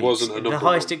it weeks. wasn't a number the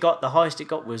highest 1. it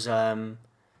got was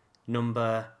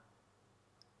number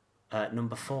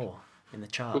 4 in the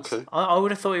charts. Okay. I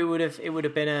would have thought it would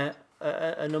have been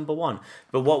a number 1.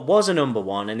 But what was a number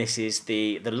 1, and this is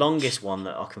the longest one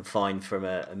that I can find from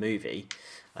a movie,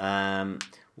 was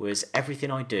was Everything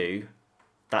I Do,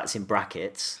 that's in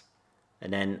brackets,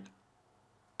 and then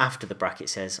after the bracket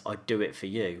says I Do It For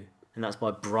You, and that's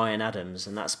by Bryan Adams,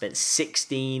 and that spent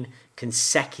 16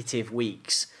 consecutive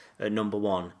weeks at number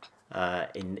one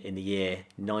in the year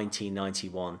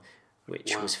 1991,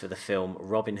 which was for the film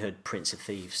Robin Hood, Prince of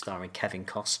Thieves, starring Kevin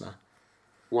Costner.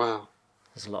 Wow.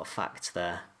 There's a lot of facts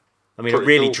there. I mean, Pretty it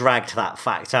really cool. dragged that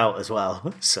fact out as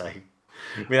well. So, I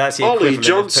mean, that's the Ollie equivalent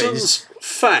Johnson's of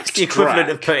fact the equivalent drag.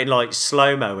 of putting like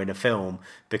slow mo in a film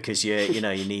because you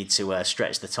need to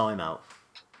stretch the time out.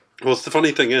 Well, the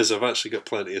funny thing is, I've actually got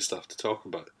plenty of stuff to talk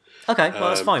about. Okay, well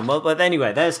that's fine. Well, but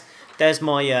anyway, there's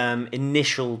my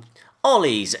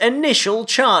Ollie's initial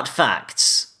chart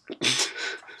facts.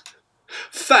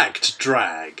 Fact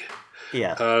drag.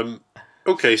 Yeah.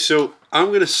 Okay, so I'm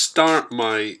going to start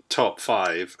my top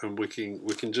 5, and we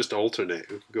can just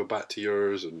alternate. We can go back to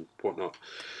yours and whatnot.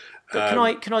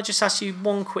 But can I just ask you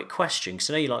one quick question? Because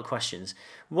I know you like questions.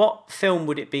 What film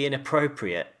would it be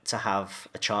inappropriate to have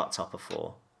a chart topper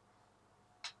for?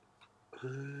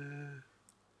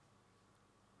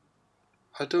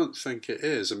 I don't think it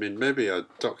is. I mean, maybe a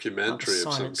documentary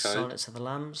of some kind. Silence of the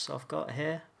Lambs I've got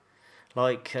here.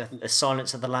 Like a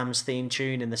Silence of the Lambs theme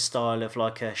tune in the style of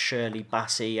like a Shirley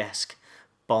Bassey-esque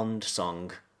Bond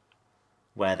song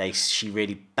where she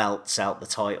really belts out the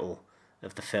title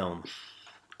of the film.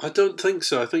 I don't think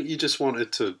so. I think you just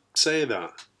wanted to say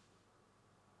that.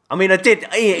 I mean, I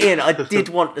did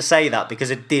want to say that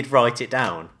because I did write it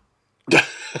down.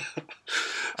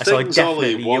 So Things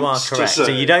Ollie you are wants to correct. So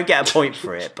say. you don't get a point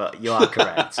for it, but you are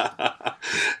correct.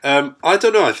 I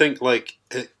don't know. I think like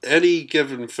any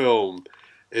given film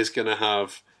is going to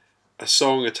have a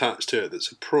song attached to it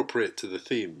that's appropriate to the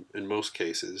theme in most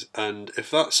cases. And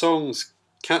if that song's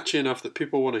catchy enough that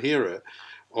people want to hear it,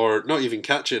 or not even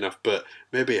catchy enough, but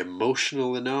maybe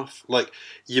emotional enough, like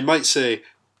you might say,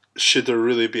 should there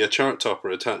really be a chart topper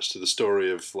attached to the story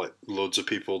of like loads of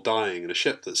people dying in a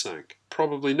ship that sank?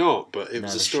 Probably not, but it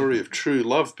was a there story shouldn't. of true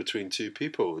love between two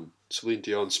people, and Celine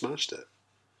Dion smashed it.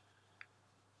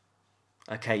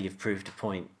 Okay, you've proved a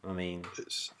point. I mean,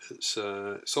 It's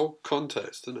all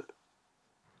context, isn't it?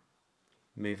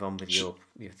 move on with your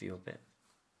bit.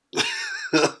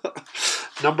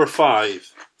 Number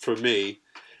 5 for me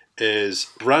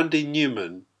is Randy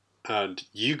Newman and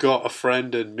You Got a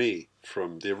Friend in Me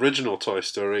from the original Toy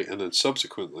Story, and then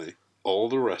subsequently all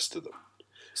the rest of them.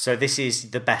 So this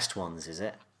is the best ones, is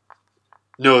it?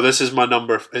 No, this is my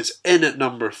number. It's in at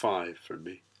number 5 for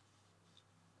me.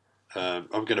 I'm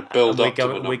going to build up to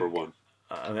my number 1.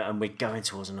 And we're going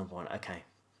towards a number 1. Okay.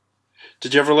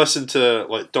 Did you ever listen to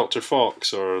like Dr.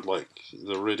 Fox or like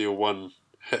the Radio 1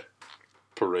 hit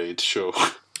parade show?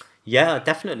 Yeah, I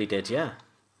definitely did. Yeah.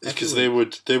 Because they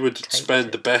would spend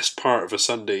it. the best part of a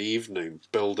Sunday evening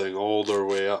building all their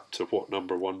way up to what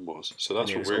number 1 was. So that's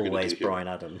And it what was we're going to always do here. Bryan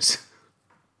Adams.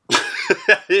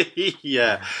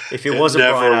 Yeah. If it wasn't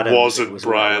never Bryan Adams, wasn't it was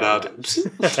Bryan well. Adams.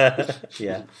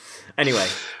 Yeah. Anyway,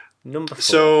 number 4.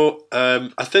 So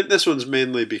I think this one's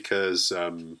mainly because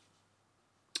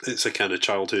it's a kind of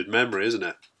childhood memory, isn't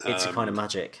it? It's a kind of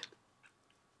magic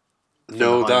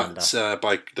No, the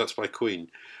Highlander. that's by Queen.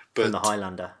 But from the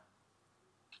Highlander.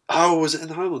 oh, was it in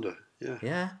the Highlander? Yeah.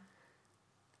 Yeah.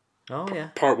 Oh yeah.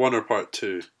 Part 1 or part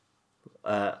 2?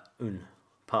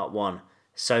 Part 1.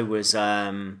 So was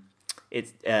Who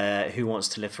Wants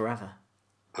to Live Forever.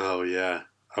 Oh yeah,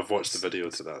 I've watched the video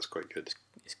to that. It's quite good.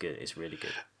 It's good. It's really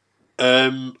good.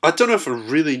 I don't know if I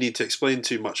really need to explain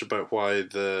too much about why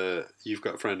the You've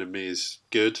Got a Friend in Me is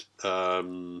good.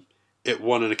 It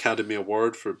won an Academy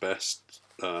Award for best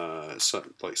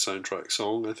soundtrack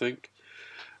song, I think.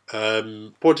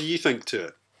 What do you think to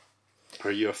it?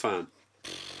 Are you a fan?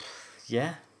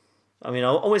 Yeah. I mean,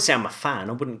 I wouldn't say I'm a fan.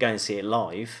 I wouldn't go and see it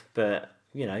live, but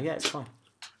yeah, it's fine.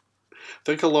 I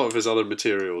think a lot of his other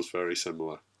material is very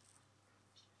similar.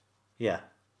 Yeah.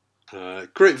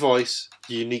 Great voice,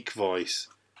 unique voice.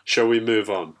 Shall we move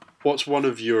on? What's one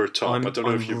of your top? I don't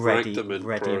know if you've ranked them in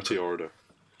priority order.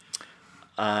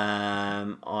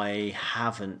 I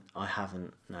haven't.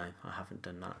 No, I haven't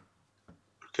done that.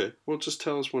 Okay, well, just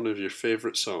tell us one of your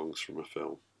favourite songs from a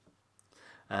film.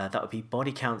 That would be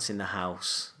Body Counts in the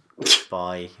House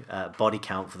by Body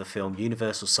Count for the film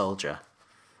Universal Soldier.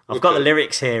 I've got the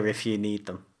lyrics here if you need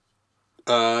them.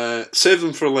 Save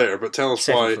them for later, but tell us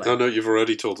Save them why. for later. I know you've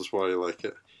already told us why you like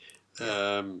it.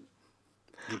 And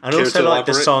care also to like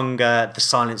the elaborate? song The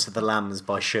Silence of the Lambs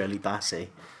by Shirley Bassey.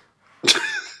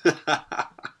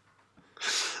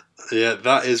 Yeah,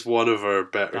 that is one of our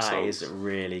better That songs. is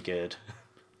really good.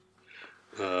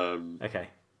 Okay.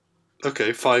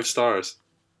 Okay, 5 stars.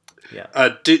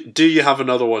 Yeah. Do you have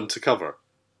another one to cover?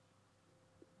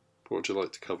 What would you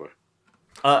like to cover?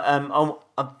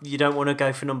 You don't want to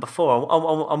go for number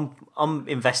 4. I'm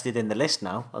invested in the list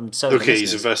now. I'm so Okay,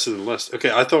 he's invested in the list.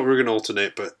 Okay, I thought we were going to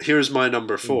alternate, but here's my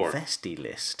number 4. Investy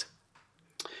list.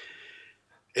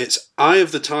 It's Eye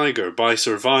of the Tiger by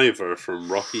Survivor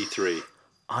from Rocky 3.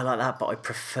 I like that, but I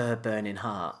prefer Burning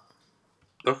Heart.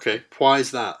 Okay, why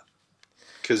is that?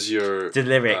 Because you're the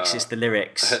lyrics. It's the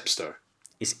lyrics. A hipster.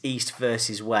 It's East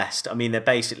versus West. I mean, they're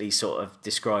basically sort of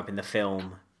describing the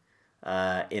film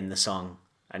in the song,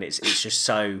 and it's just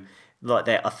so like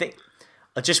that. I think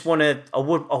I just want to. I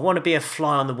want to be a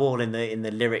fly on the wall in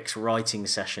the lyrics writing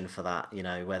session for that. You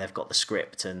know, where they've got the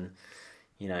script and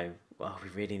well, we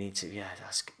really need to. Yeah,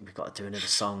 we've got to do another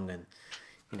song and.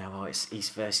 It's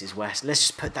East versus West. Let's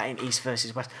just put that in East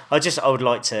versus West. I would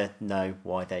like to know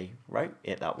why they wrote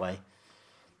it that way.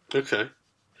 Okay.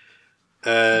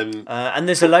 And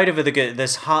there's a load of other good.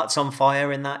 There's Hearts on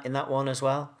Fire in that one as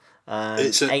well.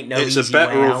 It's a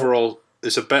better overall.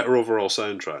 It's a better overall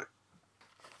soundtrack.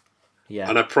 Yeah.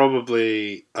 And I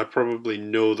probably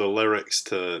know the lyrics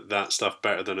to that stuff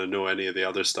better than I know any of the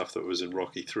other stuff that was in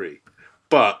Rocky 3.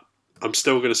 But I'm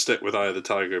still going to stick with Eye of the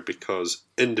Tiger because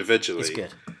individually, it's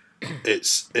good.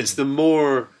 It's the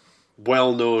more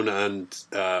well-known and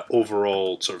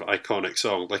overall sort of iconic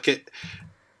song. Like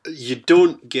you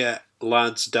don't get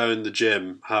lads down the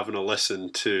gym having a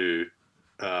listen to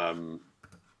the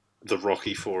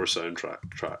Rocky 4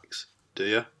 soundtrack tracks, do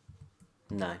you?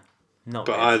 No, not.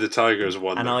 But really. Eye of the Tiger is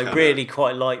one. And I really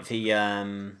quite like the.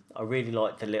 I really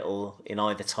like the little in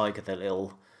Eye of the Tiger, the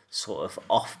little sort of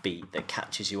offbeat that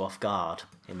catches you off guard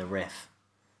in the riff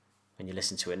when you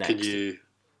listen to it next. Can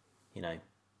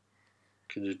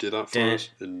you do that for us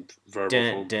in verbal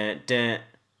form?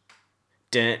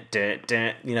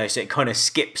 So it kind of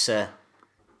skips a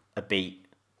beat.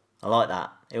 I like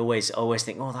that. I always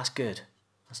think, oh, that's good.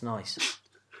 That's nice.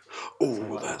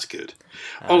 Oh, that's good.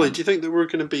 Ollie, do you think that we're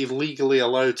going to be legally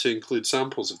allowed to include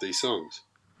samples of these songs?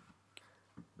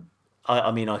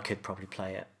 I mean, I could probably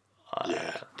play it.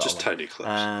 Just tiny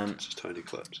clips. Just tiny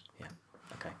clips. Yeah.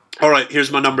 Okay. All right.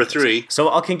 Here's my number 3. So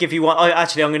I can give you one. I'm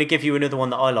going to give you another one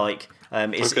that I like.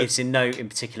 It's in no in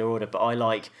particular order, but I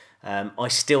like "I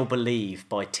Still Believe"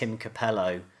 by Tim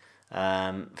Capello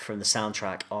from the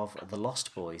soundtrack of The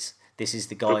Lost Boys. This is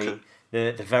the guy,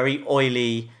 the very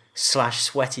oily /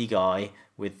 sweaty guy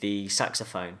with the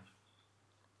saxophone.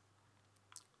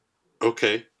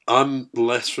 Okay, I'm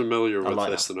less familiar with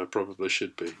this that. than I probably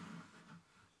should be.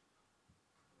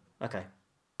 Okay.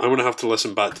 I'm going to have to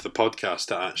listen back to the podcast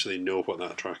to actually know what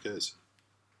that track is.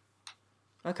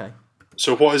 Okay.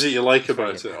 So what is it you like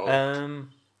about it? Ollie?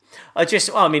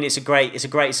 It's a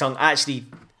great song. Actually,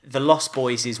 The Lost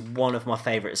Boys is one of my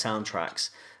favourite soundtracks.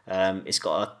 It's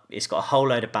got a whole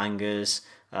load of bangers.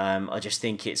 I just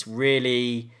think it's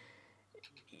really,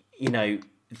 the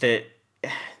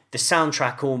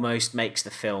soundtrack almost makes the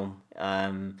film.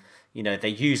 They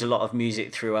use a lot of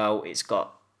music throughout. It's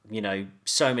got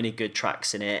so many good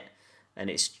tracks in it, and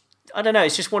it's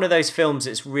just one of those films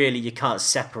that's really, you can't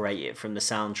separate it from the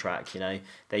soundtrack.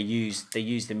 They use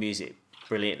the music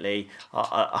brilliantly.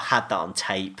 I had that on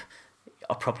tape.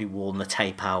 I probably worn the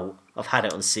tape out. I've had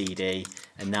it on CD,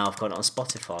 and now I've got it on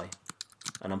Spotify,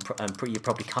 and you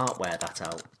probably can't wear that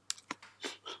out.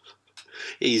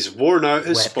 He's worn out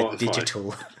his Spotify. The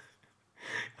digital.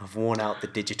 I've worn out the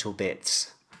digital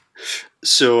bits.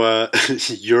 So,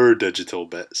 your digital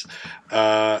bits.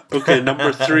 Okay,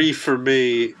 number 3 for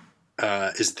me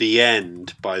is The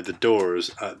End by The Doors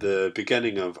at the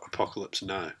beginning of Apocalypse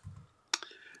Now.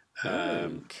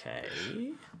 Okay.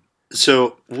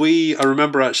 So, I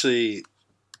remember actually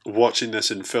watching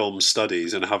this in film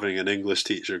studies and having an English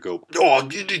teacher go, "Oh,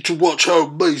 you need to watch how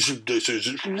amazing this is.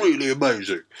 It's really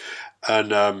amazing."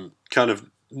 And kind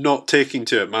of not taking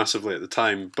to it massively at the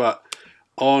time, but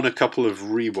on a couple of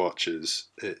rewatches,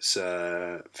 it's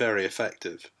very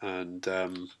effective, and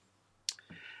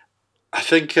I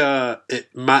think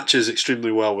it matches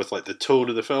extremely well with like the tone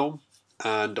of the film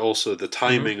and also the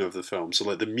timing of the film. So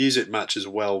like the music matches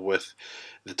well with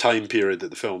the time period that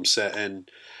the film's set in,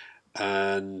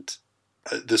 and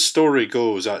the story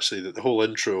goes actually that the whole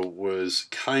intro was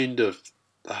kind of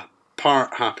a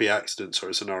part happy accident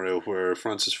sort of scenario where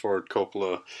Francis Ford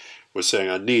Coppola was saying,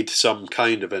 "I need some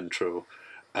kind of intro."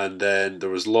 And then there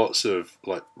was lots of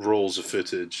like rolls of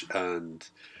footage, and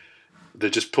they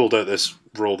just pulled out this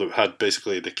roll that had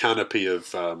basically the canopy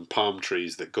of palm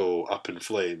trees that go up in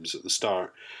flames at the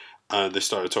start. And they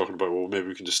started talking about, well, maybe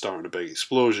we can just start in a big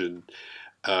explosion.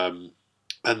 And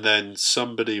then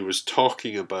somebody was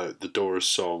talking about the Doors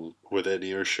song within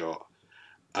earshot.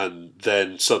 and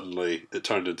then suddenly it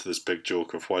turned into this big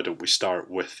joke of why don't we start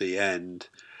with the end,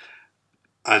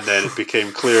 and then it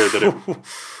became clear that it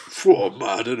whoa,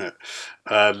 mad, isn't it?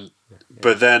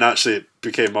 But then actually it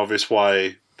became obvious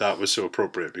why that was so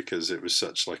appropriate, because it was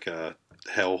such like a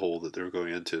hellhole that they were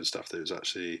going into and stuff, that it was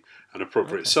actually an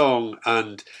appropriate song.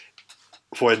 And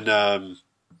when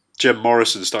Jim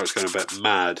Morrison starts going a bit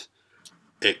mad,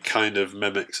 it kind of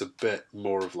mimics a bit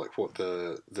more of like what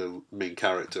the main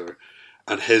character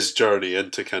and his journey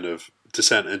into kind of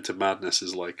descent into madness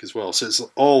is like as well. So it's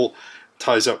all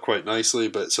ties up quite nicely,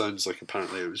 but it sounds like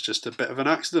apparently it was just a bit of an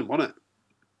accident, wasn't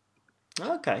it?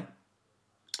 Okay.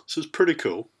 So it's pretty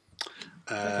cool.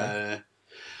 Do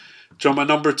you want my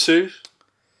number 2?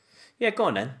 Yeah, go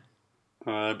on then.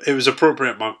 It was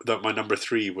appropriate that my number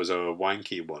 3 was a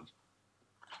wanky one.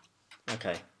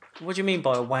 Okay. What do you mean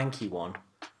by a wanky one?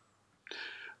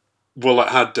 Well, it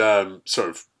had sort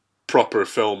of proper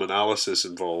film analysis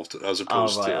involved, as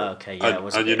opposed to. Okay, yeah.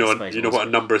 And you know what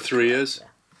a number 3 is?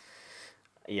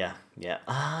 Yeah.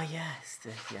 Ah, yes.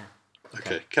 Yeah.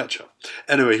 Okay, catch up.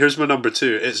 Anyway, here's my number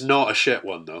 2. It's not a shit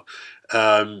one though.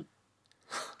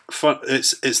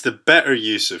 It's the better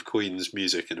use of Queen's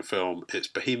music in a film. It's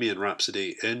Bohemian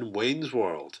Rhapsody in Wayne's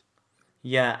World.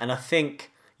 Yeah, and I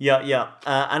think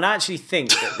and I actually think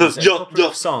that there's a couple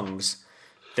of songs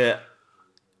that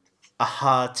are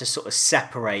hard to sort of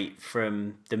separate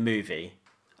from the movie,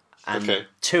 and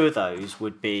 2 of those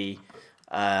would be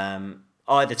Eye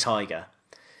the Tiger.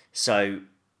 So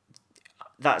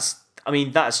that's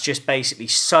just basically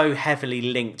so heavily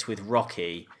linked with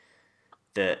Rocky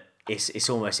that it's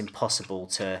almost impossible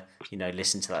to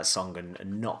listen to that song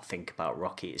and not think about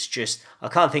Rocky. It's just, I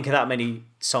can't think of that many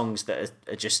songs that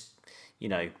are just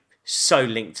so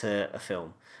linked to a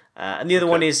film. And the other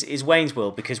one is Wayne's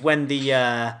World, because when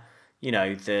the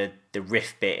the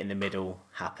riff bit in the middle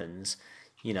happens,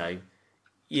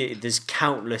 there's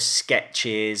countless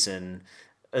sketches and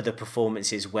other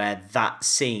performances where that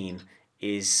scene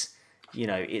is,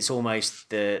 it's almost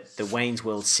the Wayne's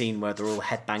World scene where they're all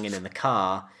headbanging in the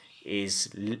car is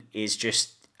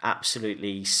just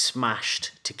absolutely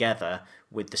smashed together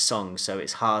with the song. So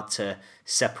it's hard to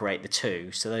separate the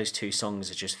two. So those 2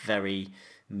 songs are just very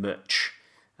much,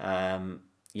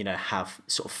 have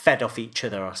sort of fed off each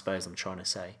other, I suppose I'm trying to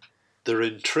say. They're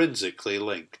intrinsically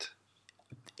linked.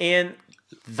 Ian,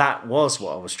 that was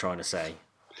what I was trying to say.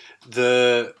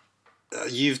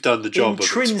 You've done the job of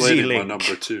explaining my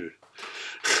number 2.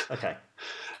 Okay.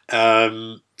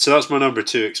 So that's my number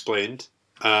 2 explained.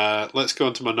 Let's go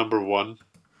on to my number 1.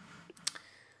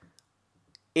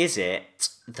 Is it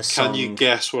the song? Can you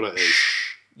guess what it is?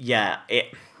 Yeah,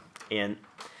 Ian.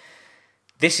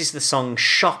 This is the song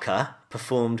Shocker,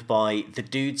 performed by the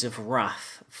Dudes of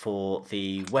Wrath for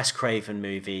the Wes Craven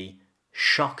movie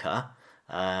Shocker,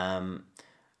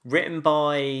 written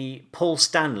by Paul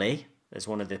Stanley as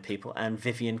one of the people, and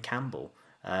Vivian Campbell,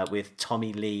 with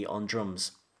Tommy Lee on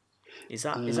drums. Is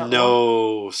that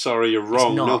no? Sorry, you're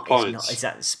wrong. No points.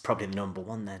 It's probably the number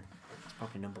 1 then. It's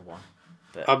probably number 1.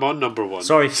 But I'm on number 1.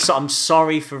 Sorry, I'm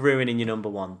sorry for ruining your number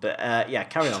 1. But yeah,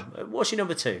 carry on. What's your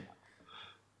number 2?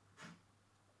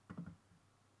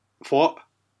 What?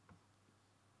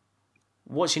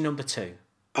 What's your number 2?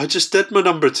 I just did my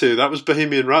number 2. That was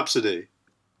Bohemian Rhapsody.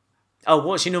 Oh,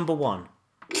 what's your number 1?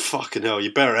 Fucking hell!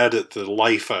 You better edit the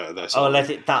life out of this. I'll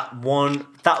edit that one.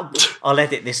 I'll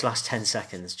edit this last 10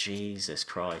 seconds. Jesus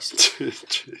Christ.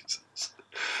 Jesus.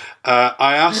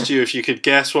 I asked you if you could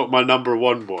guess what my number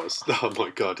 1 was. Oh my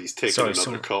god, he's taking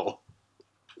another call.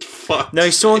 Fuck. No,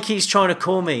 someone keeps trying to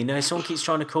call me.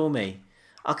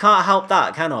 I can't help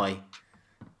that, can I?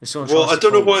 Well, I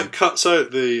don't know why it cuts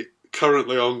out the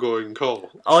currently ongoing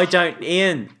call.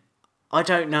 Ian. I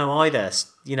don't know either.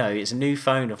 It's a new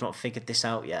phone. I've not figured this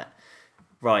out yet.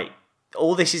 Right.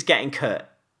 All this is getting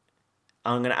cut.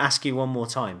 I'm going to ask you one more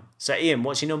time. So, Ian,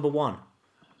 what's your number 1?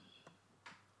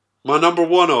 My number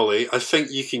 1, Ollie, I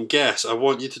think you can guess. I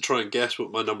want you to try and guess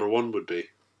what my number 1 would be.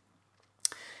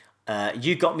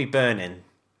 You Got Me Burning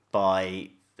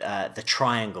by the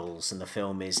Triangles, and the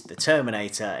film is The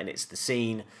Terminator, and it's the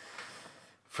scene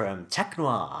from Tech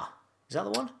Noir. Is that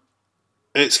the one?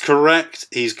 It's correct.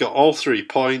 He's got all 3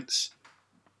 points.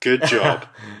 Good job.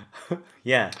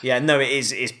 Yeah. No, it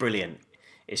is. It's brilliant.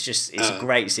 It's a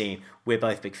great scene. We're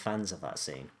both big fans of that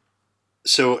scene.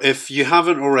 So if you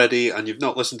haven't already and you've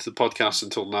not listened to the podcast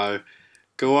until now,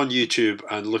 go on YouTube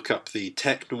and look up the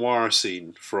Tech Noir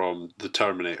scene from The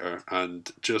Terminator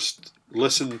and just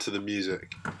listen to the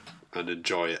music and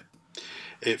enjoy it.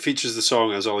 It features the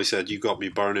song, as Ollie said, You Got Me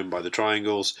Burning by the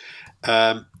Triangles.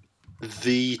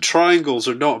 The Triangles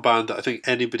are not a band that I think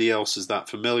anybody else is that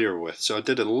familiar with, so I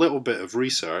did a little bit of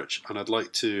research, and I'd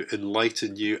like to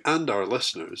enlighten you and our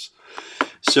listeners.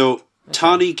 So,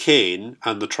 Tani Kane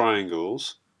and the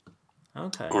Triangles,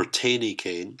 or Tani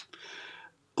Kane,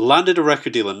 landed a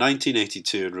record deal in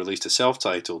 1982 and released a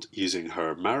self-titled, using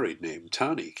her married name,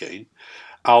 Tani Kane,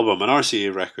 album on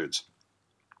RCA Records.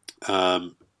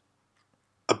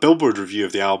 A Billboard review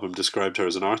of the album described her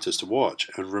as an artist to watch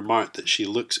and remarked that she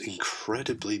looks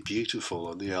incredibly beautiful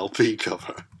on the LP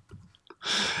cover.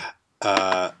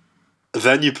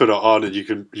 Then you put it on and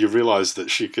you realise that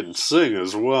she can sing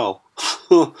as well.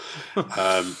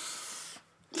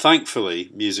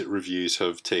 Thankfully, music reviews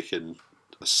have taken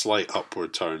a slight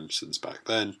upward turn since back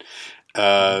then.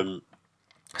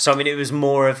 So, I mean, it was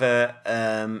more of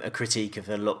a critique of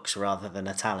her looks rather than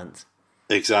her talent.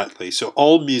 Exactly. So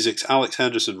AllMusic's Alex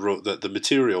Henderson wrote that the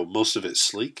material, most of it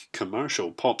sleek, commercial,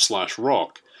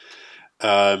 pop/rock,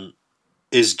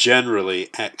 is generally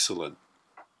excellent.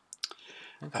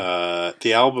 Okay.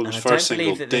 The album's first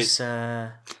single...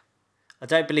 I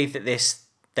don't believe that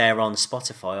they're on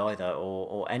Spotify either,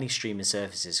 or any streaming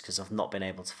services, because I've not been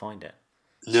able to find it.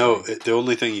 No, the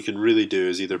only thing you can really do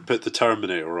is either put the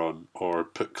Terminator on or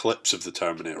put clips of the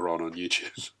Terminator on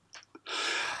YouTube.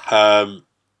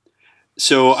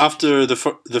 So after the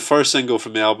first single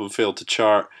from the album failed to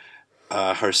chart,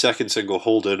 her second single,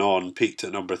 Holding On, peaked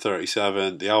at number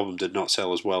 37. The album did not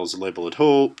sell as well as the label had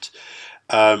hoped.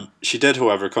 She did,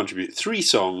 however, contribute 3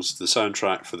 songs to the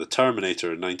soundtrack for The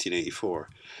Terminator in 1984.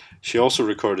 She also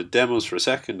recorded demos for a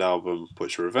second album,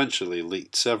 which were eventually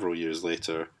leaked several years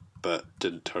later, but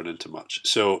didn't turn into much.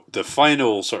 So the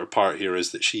final sort of part here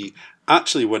is that she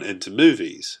actually went into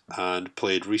movies and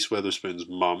played Reese Witherspoon's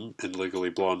mum in Legally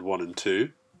Blonde 1 and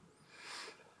 2,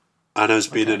 and has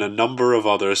been in a number of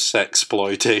other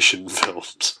sexploitation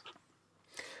films.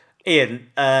 Ian,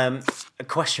 a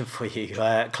question for you.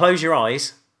 Close your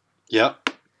eyes.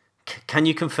 Yep. Can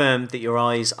you confirm that your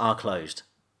eyes are closed?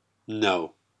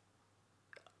 No.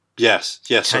 Yes,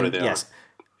 sorry, they are.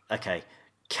 Okay.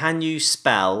 Can you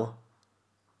spell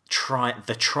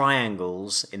the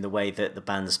Triangles in the way that the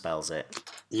band spells it?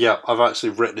 Yeah, I've actually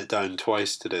written it down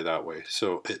twice today that way.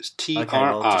 So it's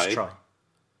Trianglyz.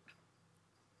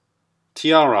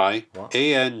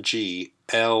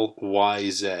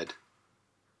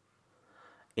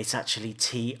 It's actually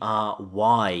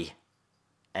Tryangglz.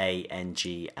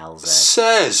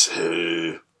 Says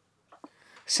who?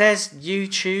 Says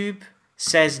YouTube.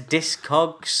 Says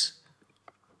Discogs.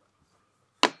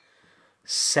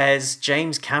 Says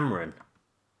James Cameron.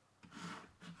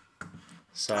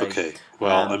 So okay,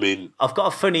 well, I mean, I've got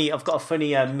a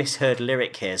funny misheard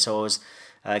lyric here. So I was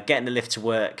getting the lift to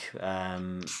work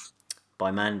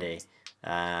by Mandy,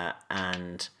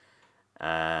 and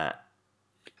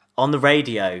on the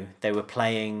radio they were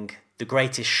playing The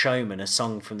Greatest Showman, a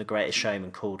song from The Greatest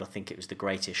Showman called, I think it was The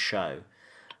Greatest Show,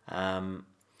 and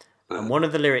one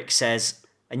of the lyrics says,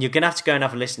 and you're gonna have to go and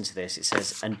have a listen to this. It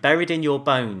says, "And buried in your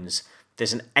bones,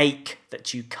 there's an ache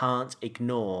that you can't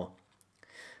ignore."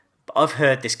 But I've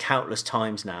heard this countless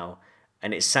times now,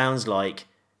 and it sounds like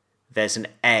there's an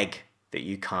egg that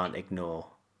you can't ignore.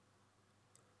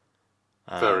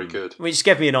 Very good. Which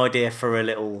gave me an idea for a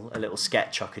little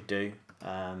sketch I could do.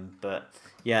 But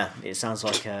yeah, it sounds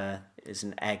like it's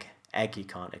an egg you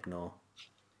can't ignore.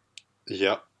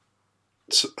 Yeah.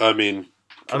 So, I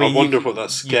wonder what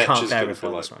that sketch is going to be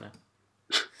like. Right now.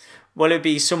 Well, it'd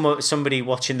be somebody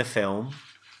watching the film,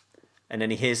 and then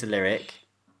he hears the lyric,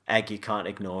 "egg you can't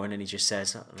ignore," and then he just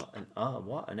says, "Oh,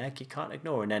 what? An egg you can't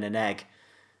ignore?" And then an egg,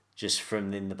 just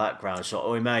from in the background, so,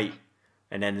 "Oi, mate,"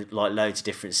 and then like loads of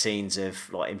different scenes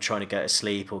of like him trying to go to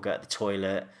sleep or go to the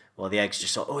toilet, while the egg's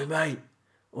just like, "Oi, mate,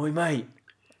 oi, mate,"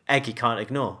 egg you can't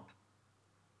ignore.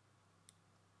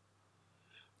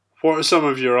 What are some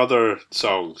of your other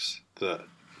songs that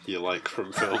you like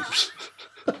from films?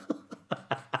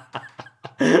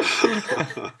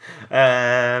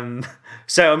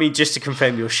 So I mean, just to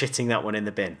confirm, you're shitting that one in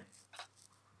the bin.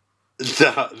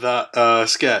 That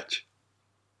sketch.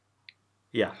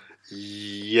 Yeah.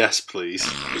 Yes, please.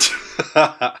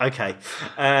 Okay.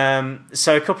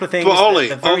 So a couple of things. But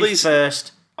Ollie,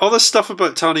 all this stuff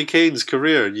about Tani Kane's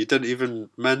career, and you didn't even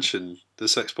mention the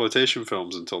sexploitation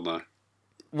films until now.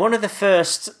 One of the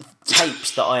first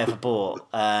tapes that I ever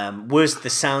bought was the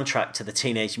soundtrack to the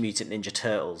Teenage Mutant Ninja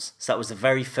Turtles. So that was the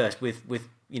very first. With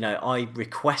I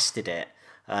requested it,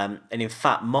 and in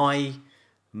fact, my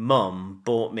mum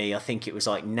bought me. I think it was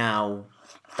like Now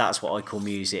That's What I Call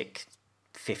Music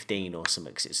 15 or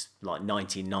something, because it's like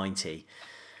 1990.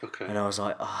 Okay. And I was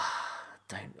like, I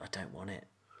don't want it.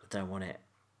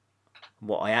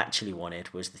 what I actually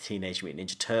wanted was the Teenage Mutant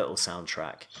Ninja Turtle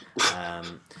soundtrack.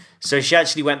 So she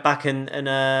actually went back and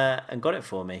got it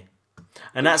for me.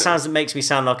 And that makes me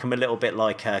sound like I'm a little bit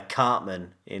like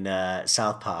Cartman in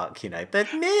South Park, you know.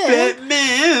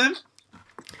 Batman.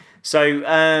 So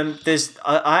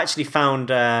I actually found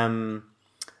a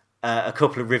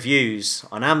couple of reviews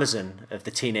on Amazon of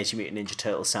the Teenage Mutant Ninja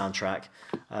Turtle soundtrack.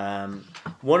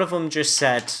 One of them just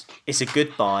said, "It's a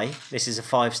good buy. This is a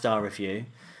 5-star review.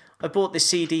 I bought this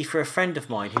CD for a friend of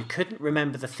mine who couldn't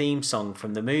remember the theme song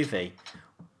from the movie.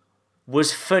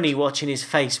 Was funny watching his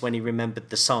face when he remembered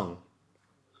the song."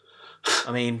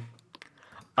 I mean,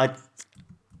 I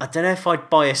don't know if I'd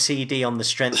buy a CD on the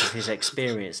strength of his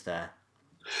experience there.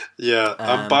 Yeah,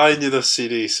 I'm buying you the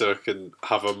CD so I can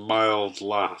have a mild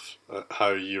laugh at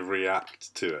how you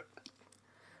react to it.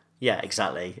 Yeah,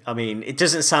 exactly. I mean, it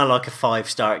doesn't sound like a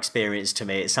 5-star experience to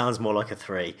me. It sounds more like a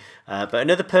 3. But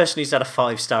another person who's had a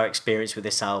 5-star experience with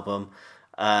this album,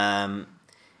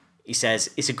 he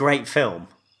says, it's a great film.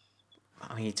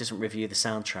 I mean, he doesn't review the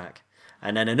soundtrack.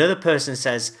 And then another person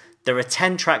says, there are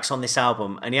 10 tracks on this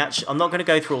album, and I'm not going to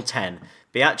go through all 10,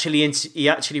 but he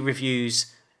actually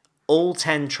reviews all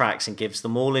 10 tracks and gives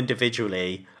them all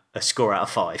individually a score out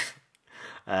of 5.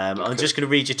 I'm just going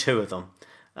to read you 2 of them.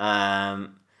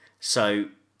 So,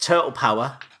 Turtle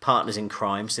Power, Partners in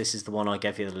Crimes. This is the one I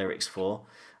gave you the lyrics for.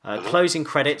 Closing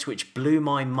credits, which blew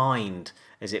my mind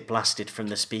as it blasted from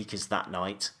the speakers that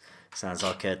night. Sounds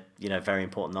like a very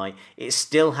important night. It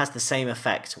still has the same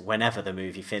effect whenever the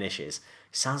movie finishes.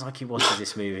 Sounds like he watches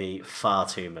this movie far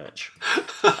too much.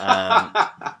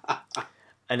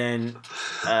 And then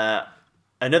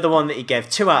another one that he gave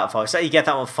 2 out of 5. So he gave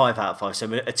that one 5 out of 5.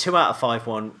 So a 2 out of 5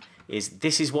 one is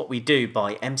This Is What We Do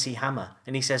by MC Hammer.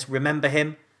 And he says, remember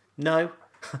him? No.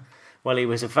 Well, he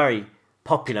was a very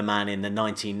popular man in the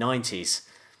 1990s.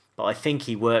 But I think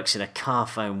he works in a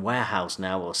Carphone warehouse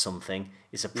now or something.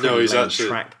 It's a pretty lame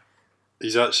track.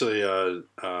 He's actually an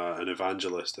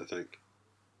evangelist, I think.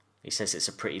 He says it's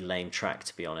a pretty lame track,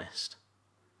 to be honest.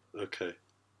 Okay.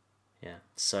 Yeah.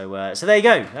 So there you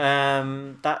go.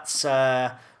 That's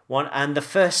one. And the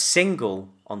first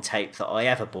single on tape that I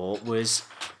ever bought was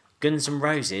Guns N'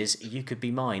 Roses' "You Could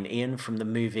Be Mine," Ian, from the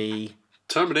movie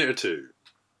Terminator 2.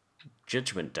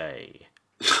 Judgment Day.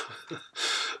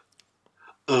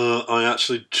 I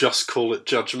actually just call it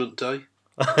Judgment Day.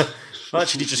 I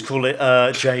actually just call it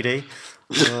JD.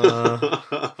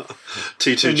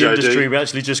 T2JD. In the industry, we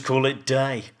actually just call it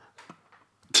Day.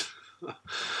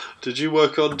 Did you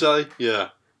work on Day? Yeah,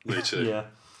 me too.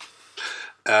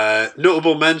 Yeah.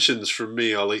 Notable mentions from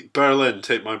me, Ollie. Berlin,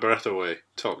 Take My Breath Away,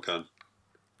 Top Gun.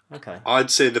 Okay.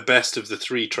 I'd say the best of the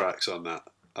 3 tracks on that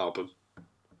album.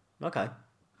 Okay.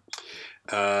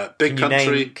 Big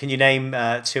Country. Can you name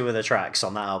 2 of the tracks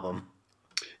on that album?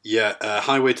 Yeah,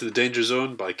 Highway to the Danger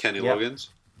Zone by Kenny Loggins.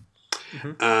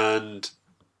 Mm-hmm. And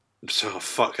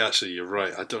actually, you're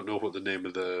right. I don't know what the name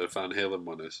of the Van Halen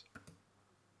one is.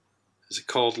 Is it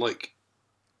called like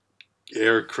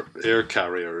Air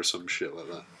Carrier or some shit like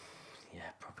that? Yeah,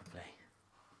 probably.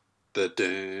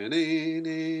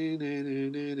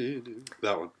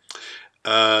 That one.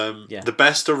 The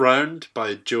Best Around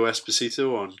by Joe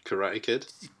Esposito on Karate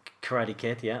Kid. Karate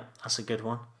Kid, yeah, that's a good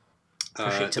one.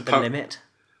 Push it to the limit.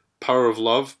 Power of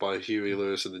Love by Huey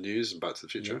Lewis and the News and Back to the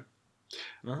Future.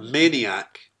 Yeah.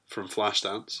 Maniac from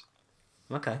Flashdance.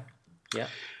 Okay, yeah,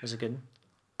 that's a good one.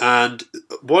 And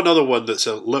one other one that's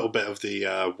a little bit of the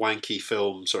wanky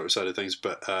film sort of side of things,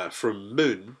 but from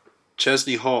Moon,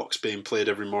 Chesney Hawkes being played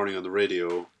every morning on the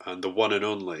radio, and The One and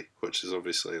Only, which is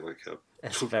obviously like a...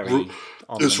 It's very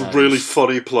it's a really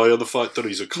funny play on the fact that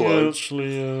he's a clone. Yeah,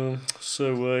 actually,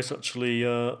 he's actually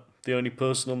the only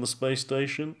person on the space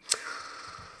station.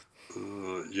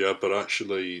 Yeah, but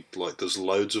actually, like, there's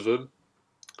loads of him.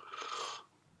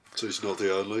 So he's not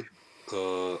the only.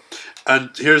 And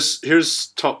here's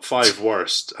top 5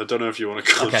 worst. I don't know if you want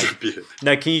to contribute. Okay.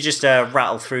 No, can you just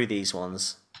rattle through these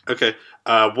ones? Okay.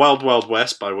 Wild Wild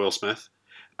West by Will Smith.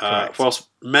 Whilst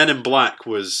Men in Black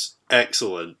was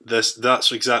excellent,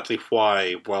 that's exactly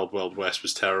why Wild Wild West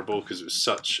was terrible, because it was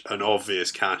such an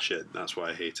obvious cash-in. That's why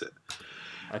I hate it.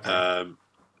 Okay.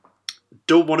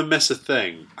 Don't Want to Miss a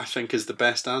Thing, I think, is the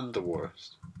best and the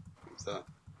worst. Is that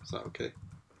okay?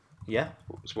 Yeah.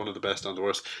 It was one of the best and the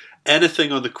worst.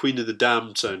 Anything on the Queen of the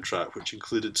Damned soundtrack, which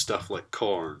included stuff like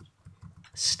Korn.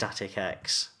 Static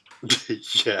X.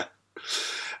 Yeah.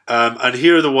 And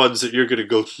here are the ones that you're going to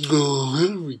go, oh,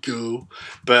 here we go.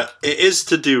 But it is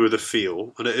to do with the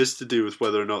feel, and it is to do with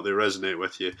whether or not they resonate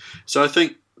with you. So I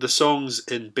think the songs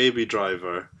in Baby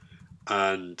Driver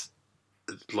and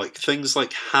like things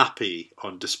like Happy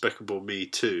on Despicable Me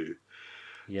 2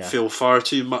 Yeah. feel far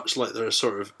too much like they're a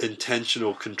sort of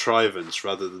intentional contrivance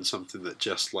rather than something that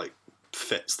just like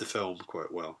fits the film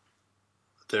quite well.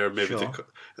 They're maybe Sure.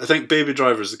 I think Baby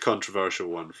Driver is the controversial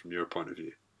one from your point of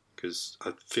view, because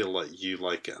I feel like you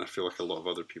like it and I feel like a lot of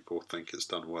other people think it's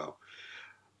done well.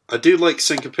 I do like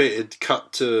syncopated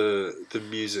cut to the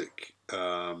music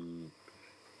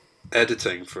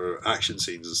editing for action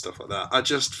scenes and stuff like that. I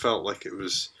just felt like it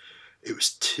was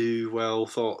too well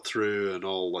thought through and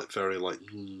all like very like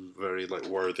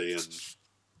worthy and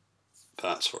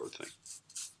that sort of thing.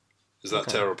 Is that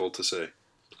Okay. terrible to say?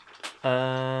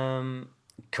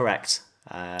 Correct.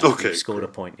 Okay, You've scored cool.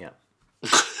 a point. Yeah.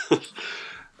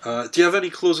 Do you have any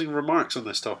closing remarks on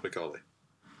this topic, Ollie?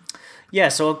 Yeah,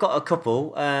 so I've got a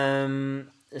couple.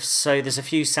 So there's a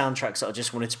few soundtracks that I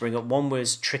just wanted to bring up. One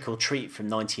was Trick or Treat from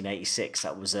 1986.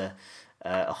 That was a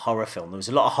horror film. There was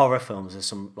a lot of horror films with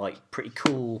some like pretty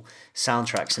cool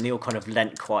soundtracks, and they all kind of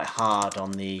lent quite hard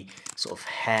on the sort of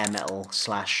hair metal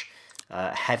 /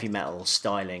 heavy metal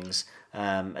stylings.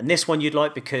 And this one you'd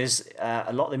like because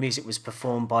a lot of the music was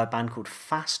performed by a band called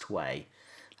Fastway,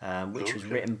 which was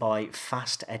written by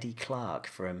Fast Eddie Clarke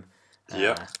from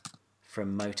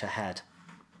Motorhead.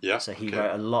 Yeah. So he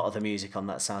wrote a lot of the music on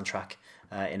that soundtrack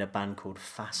in a band called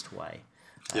Fastway.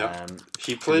 Yeah.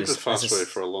 He played with as a Fastway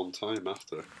for a long time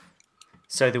after.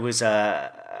 So there was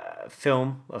a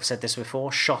film, I've said this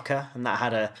before, Shocker, and that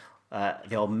had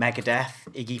the old Megadeth,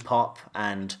 Iggy Pop,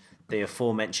 and the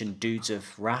aforementioned Dudes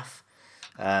of Wrath.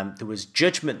 There was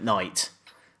Judgment Night,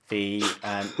 the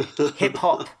hip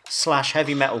hop /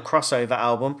 heavy metal crossover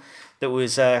album that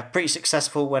was pretty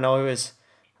successful when I was.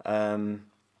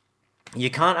 You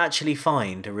can't actually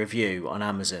find a review on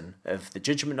Amazon of the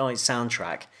Judgment Night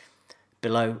soundtrack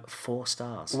below 4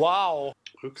 stars. Wow.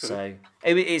 Okay. So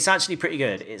it's actually pretty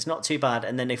good. It's not too bad.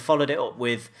 And then they followed it up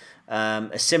with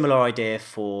a similar idea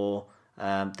for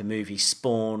the movie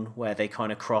Spawn, where they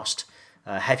kind of crossed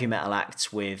heavy metal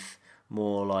acts with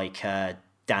more like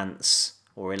dance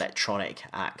or electronic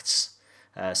acts.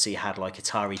 So you had like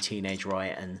Atari Teenage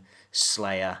Riot and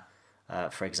Slayer,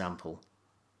 for example.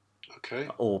 Okay.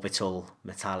 Orbital,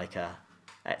 Metallica,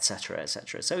 etc.,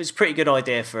 etc. So it was a pretty good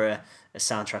idea for a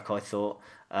soundtrack, I thought.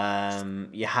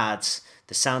 You had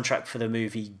the soundtrack for the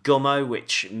movie Gummo,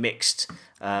 which mixed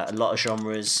a lot of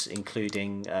genres,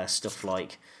 including stuff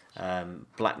like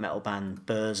black metal band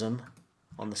Burzum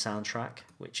on the soundtrack,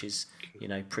 which is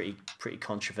pretty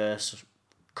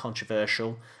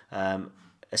controversial,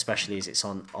 especially as it's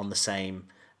on the same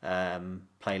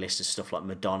playlist as stuff like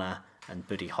Madonna and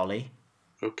Buddy Holly.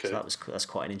 Okay. So that's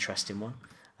quite an interesting one.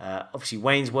 Obviously,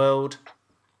 Wayne's World,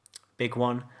 big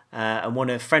one, and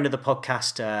one of friend of the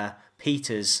podcast,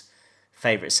 Peter's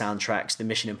favourite soundtracks, the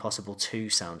Mission Impossible 2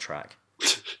 soundtrack.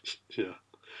 Yeah.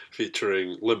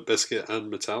 Featuring Limp Bizkit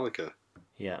and Metallica.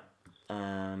 Yeah.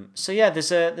 So yeah,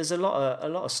 there's a lot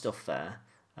of stuff there,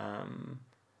 and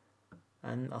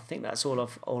I think that's all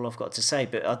I've got to say.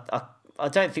 But I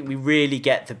don't think we really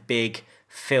get the big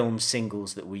film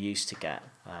singles that we used to get.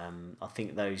 I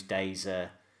think those days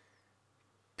are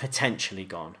potentially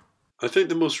gone. I think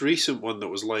the most recent one that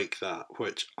was like that,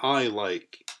 which I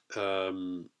like,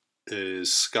 is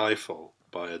Skyfall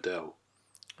by Adele.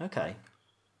 Okay.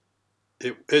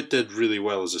 It did really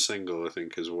well as a single, I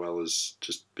think, as well as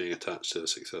just being attached to a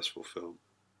successful film.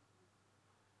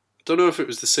 I don't know if it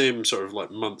was the same sort of like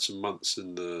months and months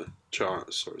in the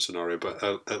charts sort of scenario, but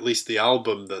at least the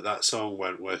album that song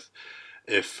went with,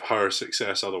 if her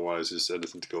success otherwise is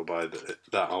anything to go by,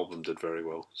 that album did very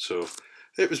well. So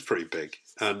it was pretty big,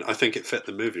 and I think it fit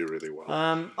the movie really well.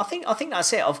 I think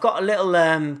that's it. I've got a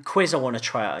little quiz I want to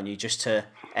try out on you just to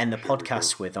end the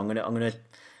podcast with.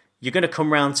 You're gonna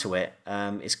come round to it.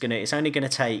 It's only gonna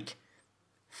take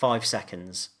 5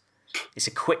 seconds. It's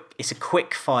a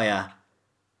quick fire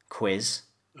quiz.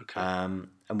 Okay.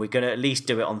 And we're gonna at least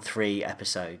do it on 3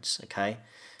 episodes. Okay.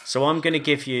 So I'm gonna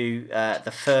give you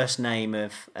the first name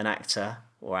of an actor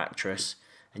or actress,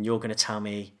 and you're gonna tell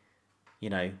me,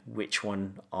 which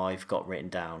one I've got written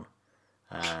down.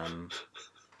 And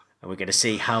we're gonna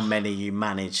see how many you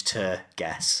manage to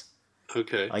guess.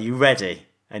 Okay. Are you ready?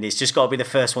 And it's just got to be the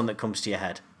first one that comes to your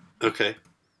head. Okay.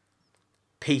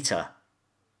 Peter.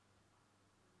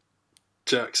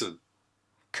 Jackson.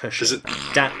 Cushion. Is it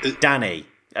Danny.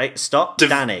 Hey, stop.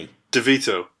 Danny.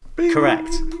 DeVito.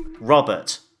 Correct.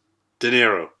 Robert. De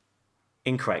Niro.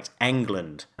 Incorrect.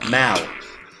 England. Mel.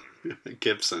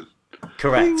 Gibson.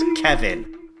 Correct.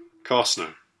 Kevin.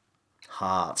 Costner.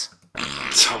 Hart.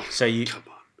 Oh, So you come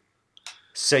on.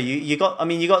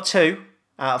 you got 2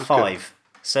 out of 5.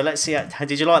 So let's see. How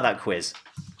did you like that quiz?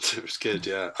 It was good,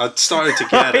 yeah. I started to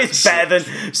get it. It's better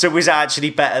than. So was it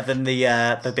actually better than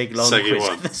the big long Second quiz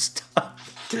one. at the start?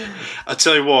 I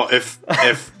tell you what, if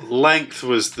length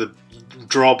was the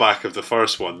drawback of the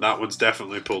first one, that one's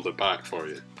definitely pulled it back for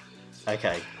you.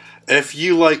 Okay. If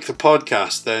you like the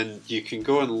podcast, then you can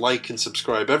go and like and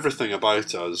subscribe everything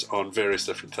about us on various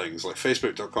different things, like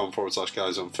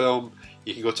facebook.com/guysonfilm.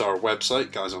 You can go to our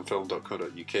website,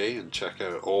 guysonfilm.co.uk, and check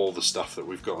out all the stuff that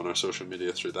we've got on our social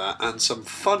media through that, and some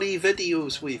funny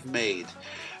videos we've made.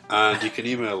 And you can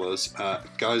email us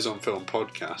at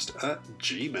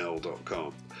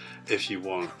guysonfilmpodcast@gmail.com if you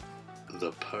want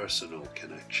the personal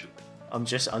connection. I'm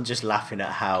just laughing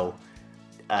at how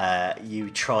you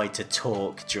tried to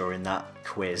talk during that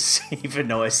quiz, even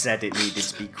though I said it needed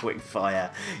to be quick fire.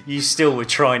 You still were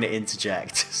trying to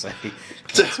interject. So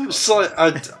It was like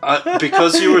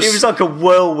because you were. it was like a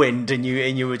whirlwind, and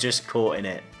you were just caught in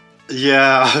it.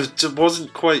 Yeah, I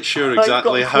wasn't quite sure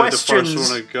exactly how the first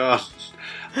one had gone.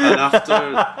 And after,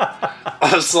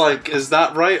 I was like, is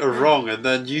that right or wrong? And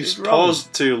then you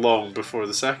paused too long before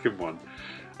the second one.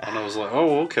 And I was like,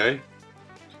 oh, okay.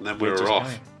 And then we were off.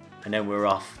 Going. And then we're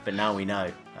off, but now we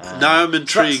know. Now I'm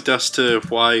intrigued as to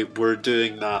why we're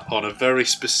doing that on a very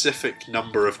specific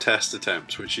number of test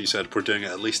attempts, which you said we're doing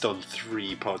it at least on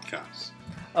 3 podcasts.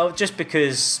 Oh, just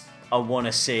because I want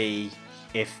to see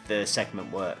if the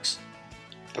segment works.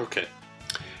 Okay.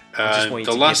 just want you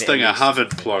The to last give it thing at I least-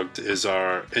 haven't plugged is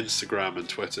our Instagram and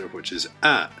Twitter, which is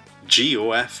at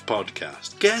GOF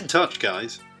Podcast. Get in touch,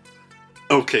 guys.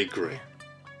 Okay, great.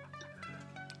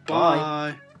 Bye.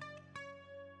 Bye.